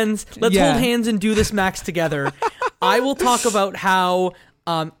hands? Let's hold hands and do this max together. I will talk about how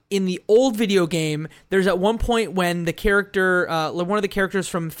in the old video game, there's at one point when the character, one of the characters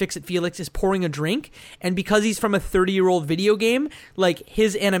from Fix-It Felix is pouring a drink, and because he's from a 30-year-old video game, like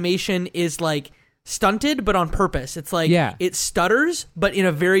his animation is like stunted, but on purpose. It's like it stutters, but in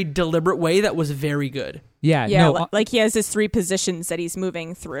a very deliberate way that was very good. Yeah, like he has his 3 positions that he's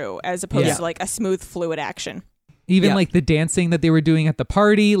moving through, as opposed to like a smooth, fluid action. Even like the dancing that they were doing at the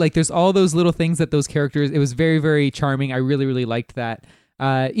party, like there's all those little things that those characters. It was very, very charming. I really, really liked that.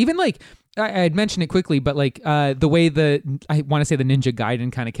 Even like I had mentioned it quickly, but like the way I want to say the Ninja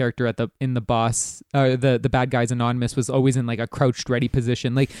Gaiden kind of character in the boss, the bad guys Anonymous was always in like a crouched ready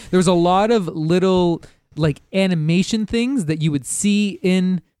position. Like there was a lot of little like animation things that you would see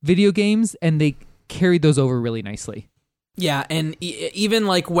in video games, and they carried those over really nicely. Yeah, and even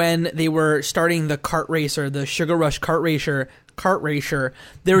like when they were starting the kart racer, the Sugar Rush kart racer,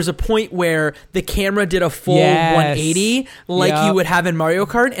 there was a point where the camera did a full 180 like you would have in Mario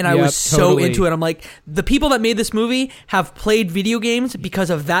Kart, and I was so into it. I'm like, the people that made this movie have played video games because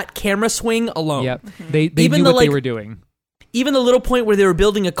of that camera swing alone. Yep. They knew what they were doing. Even the little point where they were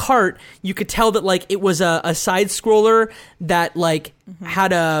building a cart, you could tell that like it was a side scroller that like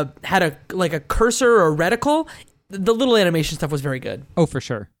had a like a cursor or a reticle. The little animation stuff was very good. Oh, for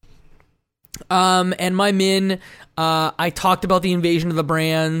sure. And my min, I talked about the invasion of the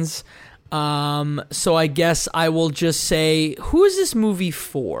brands. So I guess I will just say, who is this movie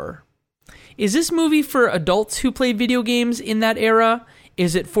for? Is this movie for adults who played video games in that era?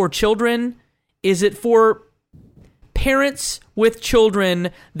 Is it for children? Is it for parents with children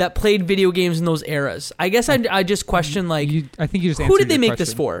that played video games in those eras? I guess I just question like, I think you just who did they make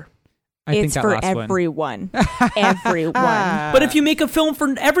this for? It's for everyone. Everyone. But if you make a film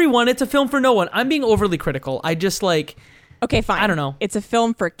for everyone, it's a film for no one. I'm being overly critical. I just like, Okay, fine. I don't know. It's a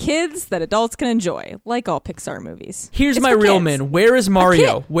film for kids that adults can enjoy, like all Pixar movies. Here's It's my for real kids. min. Where is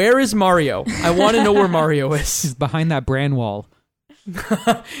Mario? kid. Where is Mario? I want to know where Mario He's is. behind that brand wall.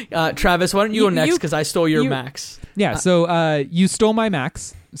 Travis, why don't you go next you- because I stole your you- Max. Yeah, so you stole my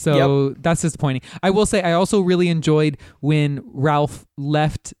Max, so that's disappointing. I will say I also really enjoyed when Ralph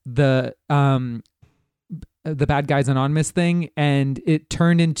left the Bad Guys Anonymous thing, and it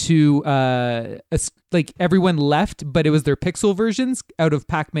turned into like everyone left, but it was their pixel versions out of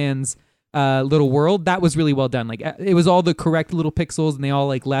Pac-Man's little world. That was really well done. Like it was all the correct little pixels, and they all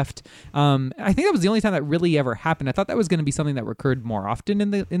like left. I think that was the only time that really ever happened. I thought that was going to be something that recurred more often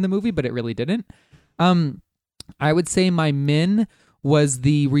in the movie, but it really didn't. I would say my min was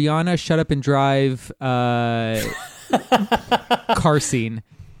the Rihanna "Shut Up and Drive" car scene.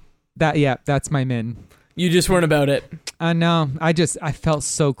 That's my min. You just weren't about it. No, I felt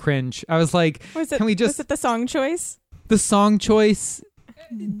so cringe. I was like, Was it, can we just was it the song choice? the song choice?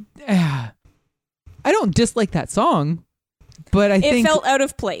 I don't dislike that song, but I It think felt out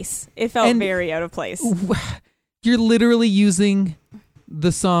of place. It felt And- very out of place. you're literally using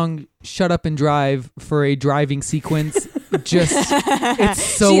the song "Shut Up and Drive" for a driving sequence. Just it's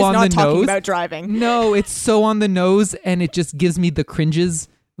so She's on not the talking nose. about driving. No, it's so on the nose, and it just gives me the cringes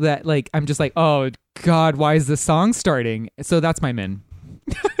that like I'm just like, oh God, why is the song starting? So that's my min.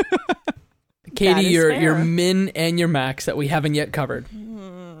 Katie, is your fair. min and your Max that we haven't yet covered.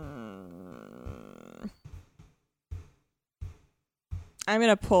 I'm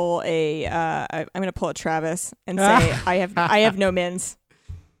gonna pull a Travis and say I have no mins.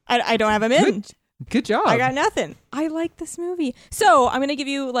 I don't have a min. Good job. I got nothing. I like this movie. So I'm gonna give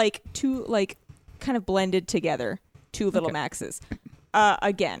you like two like kind of blended together two little maxes.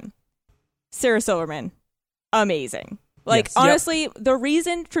 Again, Sarah Silverman, amazing. Like Yes. Yep. honestly, the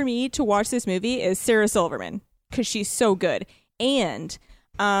reason for me to watch this movie is Sarah Silverman because she's so good. And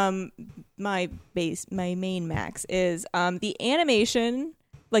my main max is the animation,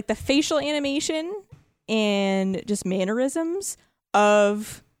 like the facial animation and just mannerisms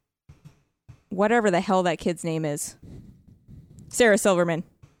of whatever the hell that kid's name is. Sarah Silverman.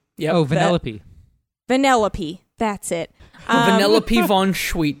 Yep. Oh, Vanellope. Vanellope. That's it. Vanellope von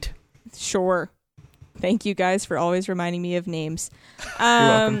Schweet. Sure. Thank you guys for always reminding me of names.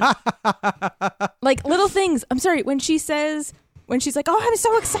 Like little things. I'm sorry. When she's like, "Oh, I'm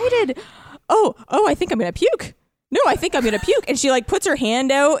so excited. Oh, I think I'm going to puke. No, I think I'm going to puke." And she like puts her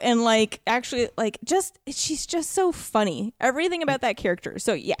hand out and like actually like she's just so funny. Everything about that character.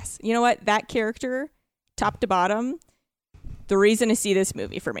 So yes, you know what? That character, top to bottom, the reason to see this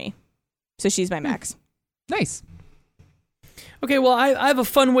movie for me. So she's my max. Nice. Okay, well, I have a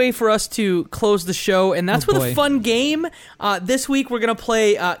fun way for us to close the show, and that's Oh, with boy. a fun game. This week, we're going to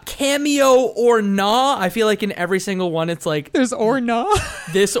play Cameo or Nah. I feel like in every single one, it's like There's or no.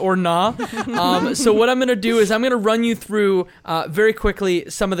 this or nah. So what I'm going to do is I'm going to run you through very quickly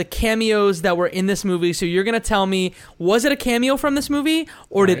some of the cameos that were in this movie. So you're going to tell me, was it a cameo from this movie,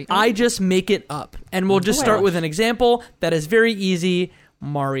 or did Right. I just make it up? And we'll just start boy. with an example that is very easy.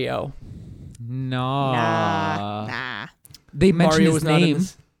 Mario. No. Nah. They mention Mario his was not in name.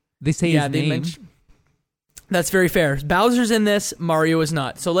 this. They say Yeah, his they name. mentioned. That's very fair. Bowser's in this. Mario is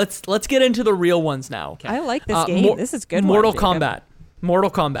not. So let's get into the real ones now. I like this game. This is good. Mortal one, Jacob. Kombat.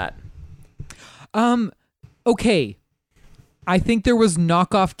 Mortal Kombat. Okay. I think there was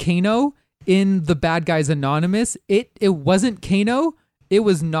knockoff Kano in the Bad Guys Anonymous. It wasn't Kano. It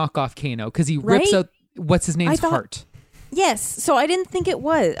was knockoff Kano because he rips Right? out what's his name's I thought- heart. Yes. So I didn't think it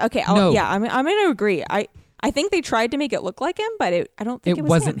was. Okay. No. Yeah. I'm going to agree. I think they tried to make it look like him, but I don't think it was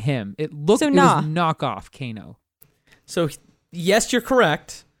wasn't him. him. It looked. So it nah. was knockoff Kano. So yes, you're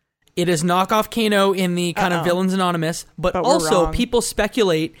correct. It is knockoff Kano in the kind of Uh-oh. Villains Anonymous, but But we're also wrong. people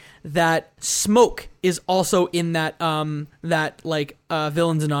speculate that Smoke is also in that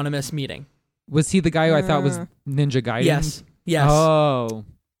Villains Anonymous meeting. Was he the guy who I thought was Ninja Gaiden? Yes. Yes. Oh.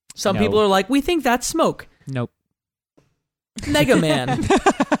 Some no. people are like, we think that's Smoke. Nope. Mega Man.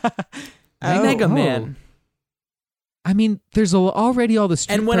 Mega Oh. Man. I mean, there's already all the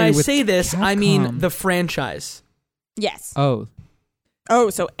Street And when Fighter I with say this, I mean Capcom. the franchise. Yes. Oh,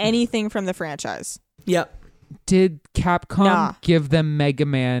 So anything from the franchise. Yep. did Capcom Nah. give them Mega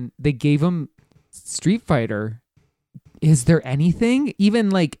Man? They gave them Street Fighter. Is there anything,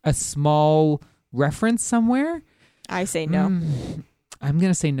 even like a small reference somewhere? I say no. I'm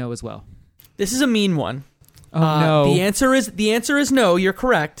gonna say no as well. This is a mean one. Oh no! The answer is no. You're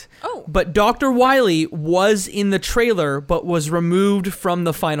correct. Oh. But Dr. Wily was in the trailer, but was removed from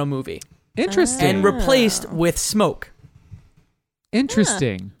the final movie Interesting. and replaced with Smoke.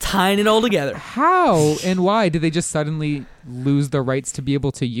 Interesting. Tying it all together. How and why did they just suddenly lose the rights to be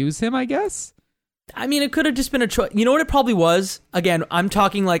able to use him, I guess. I mean, it could have just been a choice. You know what it probably was? Again, I'm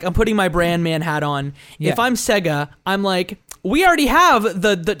talking like I'm putting my brand man hat on. Yeah. If I'm Sega, I'm like, we already have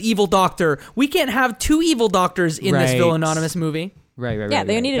the evil doctor. We can't have two evil doctors in this Right. Villain Anonymous movie. Right. Yeah,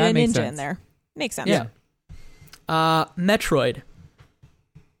 they needed That a makes ninja sense. in there. Makes sense. Yeah. Metroid.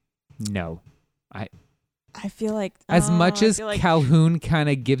 No. I feel like As much I as feel like- Calhoun kind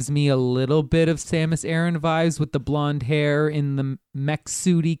of gives me a little bit of Samus Aran vibes with the blonde hair in the mech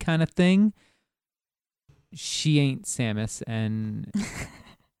suity kind of thing, she ain't Samus, and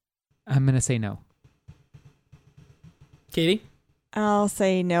I'm gonna say no. Katie? I'll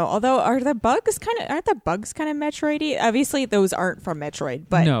say no. Although aren't the bugs kind of Metroidy? Obviously, those aren't from Metroid,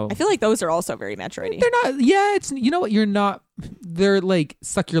 but No. I feel like those are also very Metroidy. They're not. Yeah, it's you know what? You're not. They're like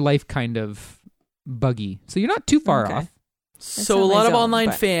suck your life kind of buggy, so you're not too far Okay. off. So not a my lot of zone, online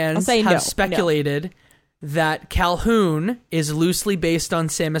but I'll fans say have no. speculated that Calhoun is loosely based on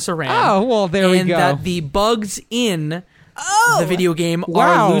Samus Aran. Oh well, there we and go. that the bugs in the video game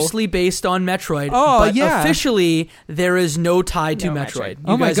Wow. are loosely based on Metroid. Oh, but yeah. officially, there is no tie to No Metroid. Metroid. You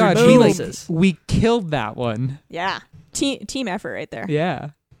Oh my guys are god, geniuses. we killed that one. Yeah, team effort right there. Yeah,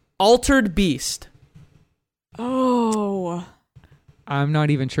 Altered Beast. Oh, I'm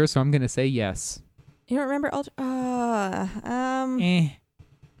not even sure, so I'm gonna say yes. you don't remember?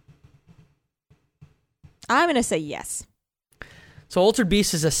 I'm gonna say yes. So Altered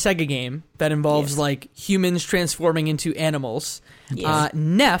Beast is a Sega game that involves Yes. like humans transforming into animals. Yes.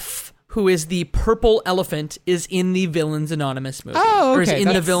 Neff, who is the purple elephant, is in the Villains Anonymous movie. Oh, Or is okay, in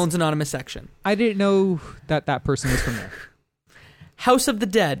the that's- Villains Anonymous section. I didn't know that person was from there. House of the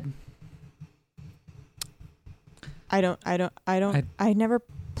Dead. I never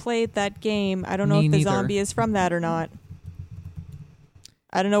played that game. I don't know Me if the neither. zombie is from that or not.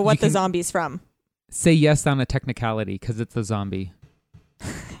 I don't know what You the can- zombie's from. Say yes on a technicality because it's a zombie.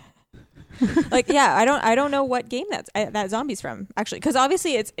 Like, yeah, I don't know what game that zombie's from, actually, because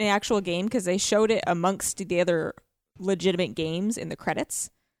obviously it's an actual game because they showed it amongst the other legitimate games in the credits,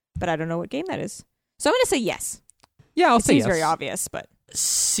 but I don't know what game that is. So I'm gonna say yes. Yeah, I'll It say seems yes. very obvious, but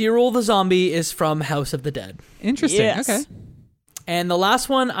Cyril the Zombie is from House of the Dead. Interesting. Yes. Okay. And the last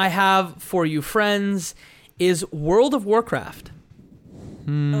one I have for you friends is World of Warcraft.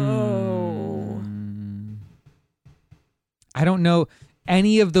 oh, I don't know.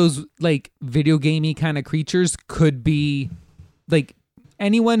 Any of those like video gamey kind of creatures could be like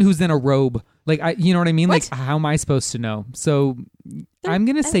anyone who's in a robe. Like you know what I mean? What? Like how am I supposed to know? So I'm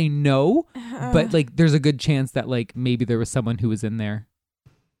gonna say no, but like there's a good chance that like maybe there was someone who was in there.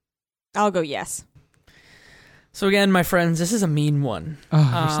 I'll go yes. So again, my friends, this is a mean one. Oh,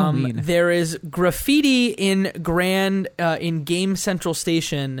 you're so mean. There is graffiti in Game Central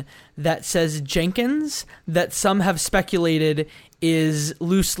Station that says Jenkins that some have speculated is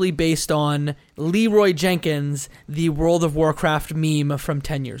loosely based on Leroy Jenkins, the World of Warcraft meme from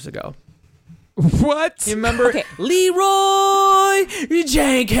 10 years ago. What? You remember Okay. Leroy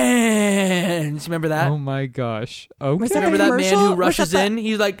Jenkins? Remember that? Oh my gosh. Okay. Was that Remember that man commercial? who Was rushes that in?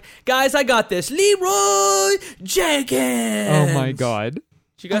 He's like, guys, I got this. Leroy Jenkins. Oh my god. Do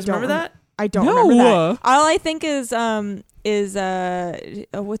you guys I don't remember that? I don't No. remember that. All I think is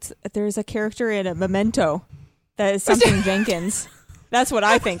there's a character in a Memento that is something Jenkins. That's what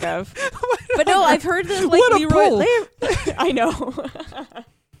I think of. But no, I've heard that like What a Leroy. pull. I know.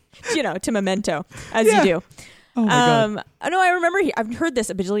 You know, to Memento, as Yeah. you do. Oh my god. I know. I remember. I've heard this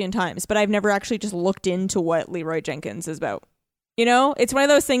a bajillion times, but I've never actually just looked into what Leroy Jenkins is about. You know, it's one of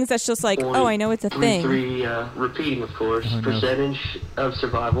those things that's just like, oh, I know it's a thing. 3 repeating, of course. Oh, no. Percentage of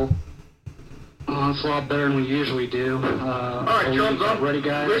survival. It's a lot better than we usually do. All Alright, Jones up. ready,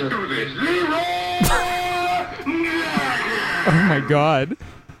 guys? Let's do this. Leroy! Oh my god.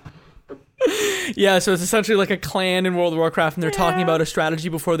 Yeah, so it's essentially like a clan in World of Warcraft, and they're talking about a strategy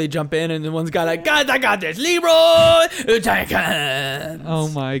before they jump in, and the one's got like, guys, I got this, Leroy Jenkins. Oh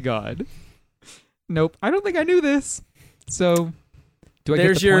my god. Nope. I don't think I knew this. So do I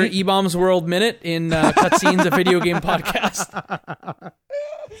There's get the your point? E-Bombs World Minute in Cutscenes, a video game podcast.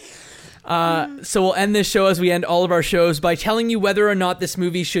 So we'll end this show as we end all of our shows by telling you whether or not this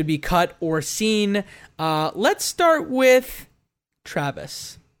movie should be cut or seen. Let's start with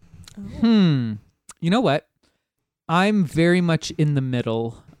Travis. You know what? I'm very much in the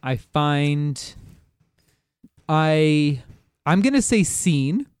middle. I find I'm going to say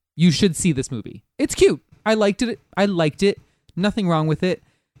seen. You should see this movie. It's cute. I liked it. Nothing wrong with it.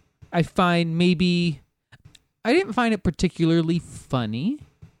 I find maybe I didn't find it particularly funny.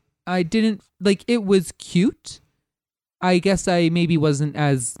 I didn't like it was cute. I guess I maybe wasn't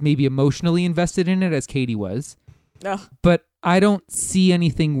as maybe emotionally invested in it as Katie was. Ugh. but I don't see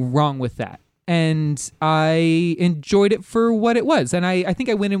anything wrong with that. And I enjoyed it for what it was. And I think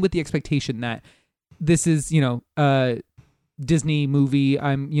I went in with the expectation that this is, a Disney movie.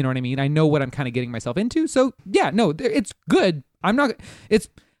 You know what I mean? I know what I'm kind of getting myself into. So yeah, no, it's good. It's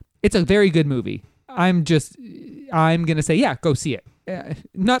a very good movie. I'm going to say, yeah, go see it.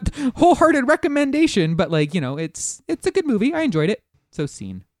 Not wholehearted recommendation, but it's a good movie. I enjoyed it. So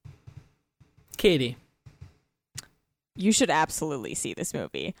scene. Katie. You should absolutely see this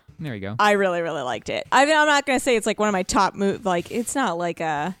movie. There you go. I really, really liked it. I mean, I'm not going to say it's like one of my top movies. Like, it's not like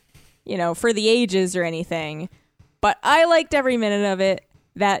a, for the ages or anything. But I liked every minute of it.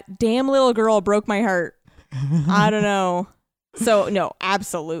 That damn little girl broke my heart. I don't know. So, no,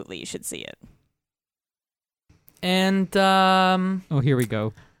 absolutely you should see it. And here we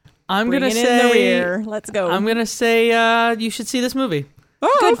go. I'm Bring going to it say... in the rear. Let's go. I'm going to say you should see this movie.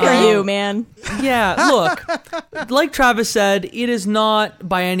 Good for you, man. Yeah, look, like Travis said, it is not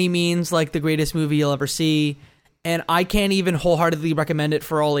by any means like the greatest movie you'll ever see, and I can't even wholeheartedly recommend it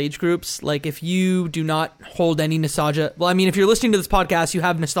for all age groups. Like, if you do not hold any nostalgia, well, I mean, if you're listening to this podcast, you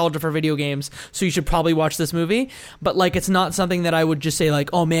have nostalgia for video games, so you should probably watch this movie, but like, it's not something that I would just say like,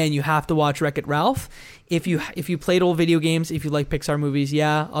 oh man, you have to watch Wreck-It Ralph. If you played old video games, if you like Pixar movies,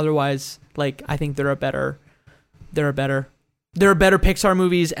 yeah, otherwise, like, I think there are better Pixar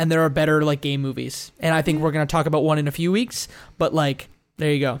movies, and there are better like game movies, and I think we're gonna talk about one in a few weeks. But like,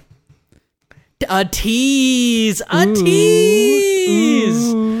 there you go. A tease.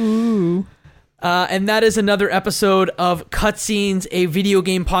 And that is another episode of Cutscenes, a video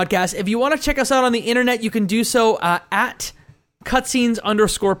game podcast. If you want to check us out on the internet, you can do so at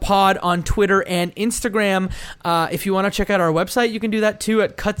Cutscenes_pod on Twitter and Instagram. If you want to check out our website, you can do that too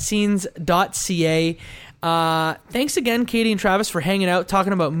at cutscenes.ca. Thanks again, Katie and Travis, for hanging out,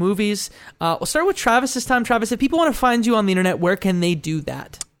 talking about movies. We'll start with Travis this time. Travis, if people want to find you on the internet, where can they do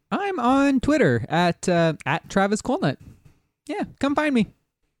that? I'm on Twitter at Travis Colnut. Yeah, come find me.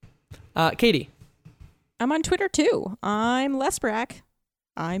 Katie. I'm on Twitter too. I'm Lesbrack.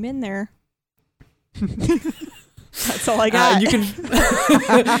 I'm in there. That's all I got.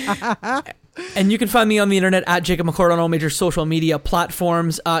 And you can find me on the internet at Jacob McCord on all major social media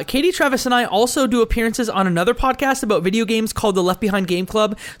platforms. Katie, Travis, and I also do appearances on another podcast about video games called the Left Behind Game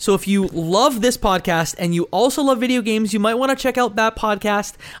Club. So if you love this podcast and you also love video games, you might want to check out that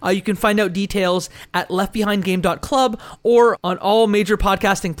podcast. You can find out details at leftbehindgame.club or on all major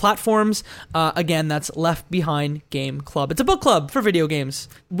podcasting platforms. Again, that's Left Behind Game Club. It's a book club for video games.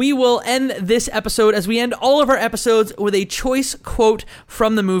 We will end this episode, as we end all of our episodes, with a choice quote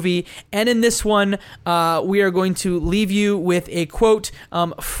from the movie. And in this one, we are going to leave you with a quote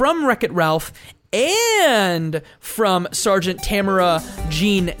from Wreck-It Ralph and from Sergeant Tamara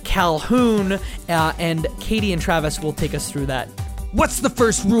Jean Calhoun. And Katie and Travis will take us through that. What's the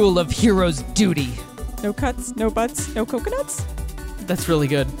first rule of hero's duty? No cuts, no butts, no coconuts? That's really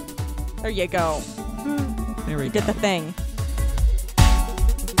good. There you go. There we You go. did the thing.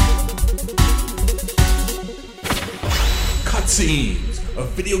 Cutscenes, a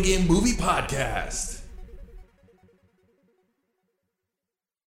video game movie podcast.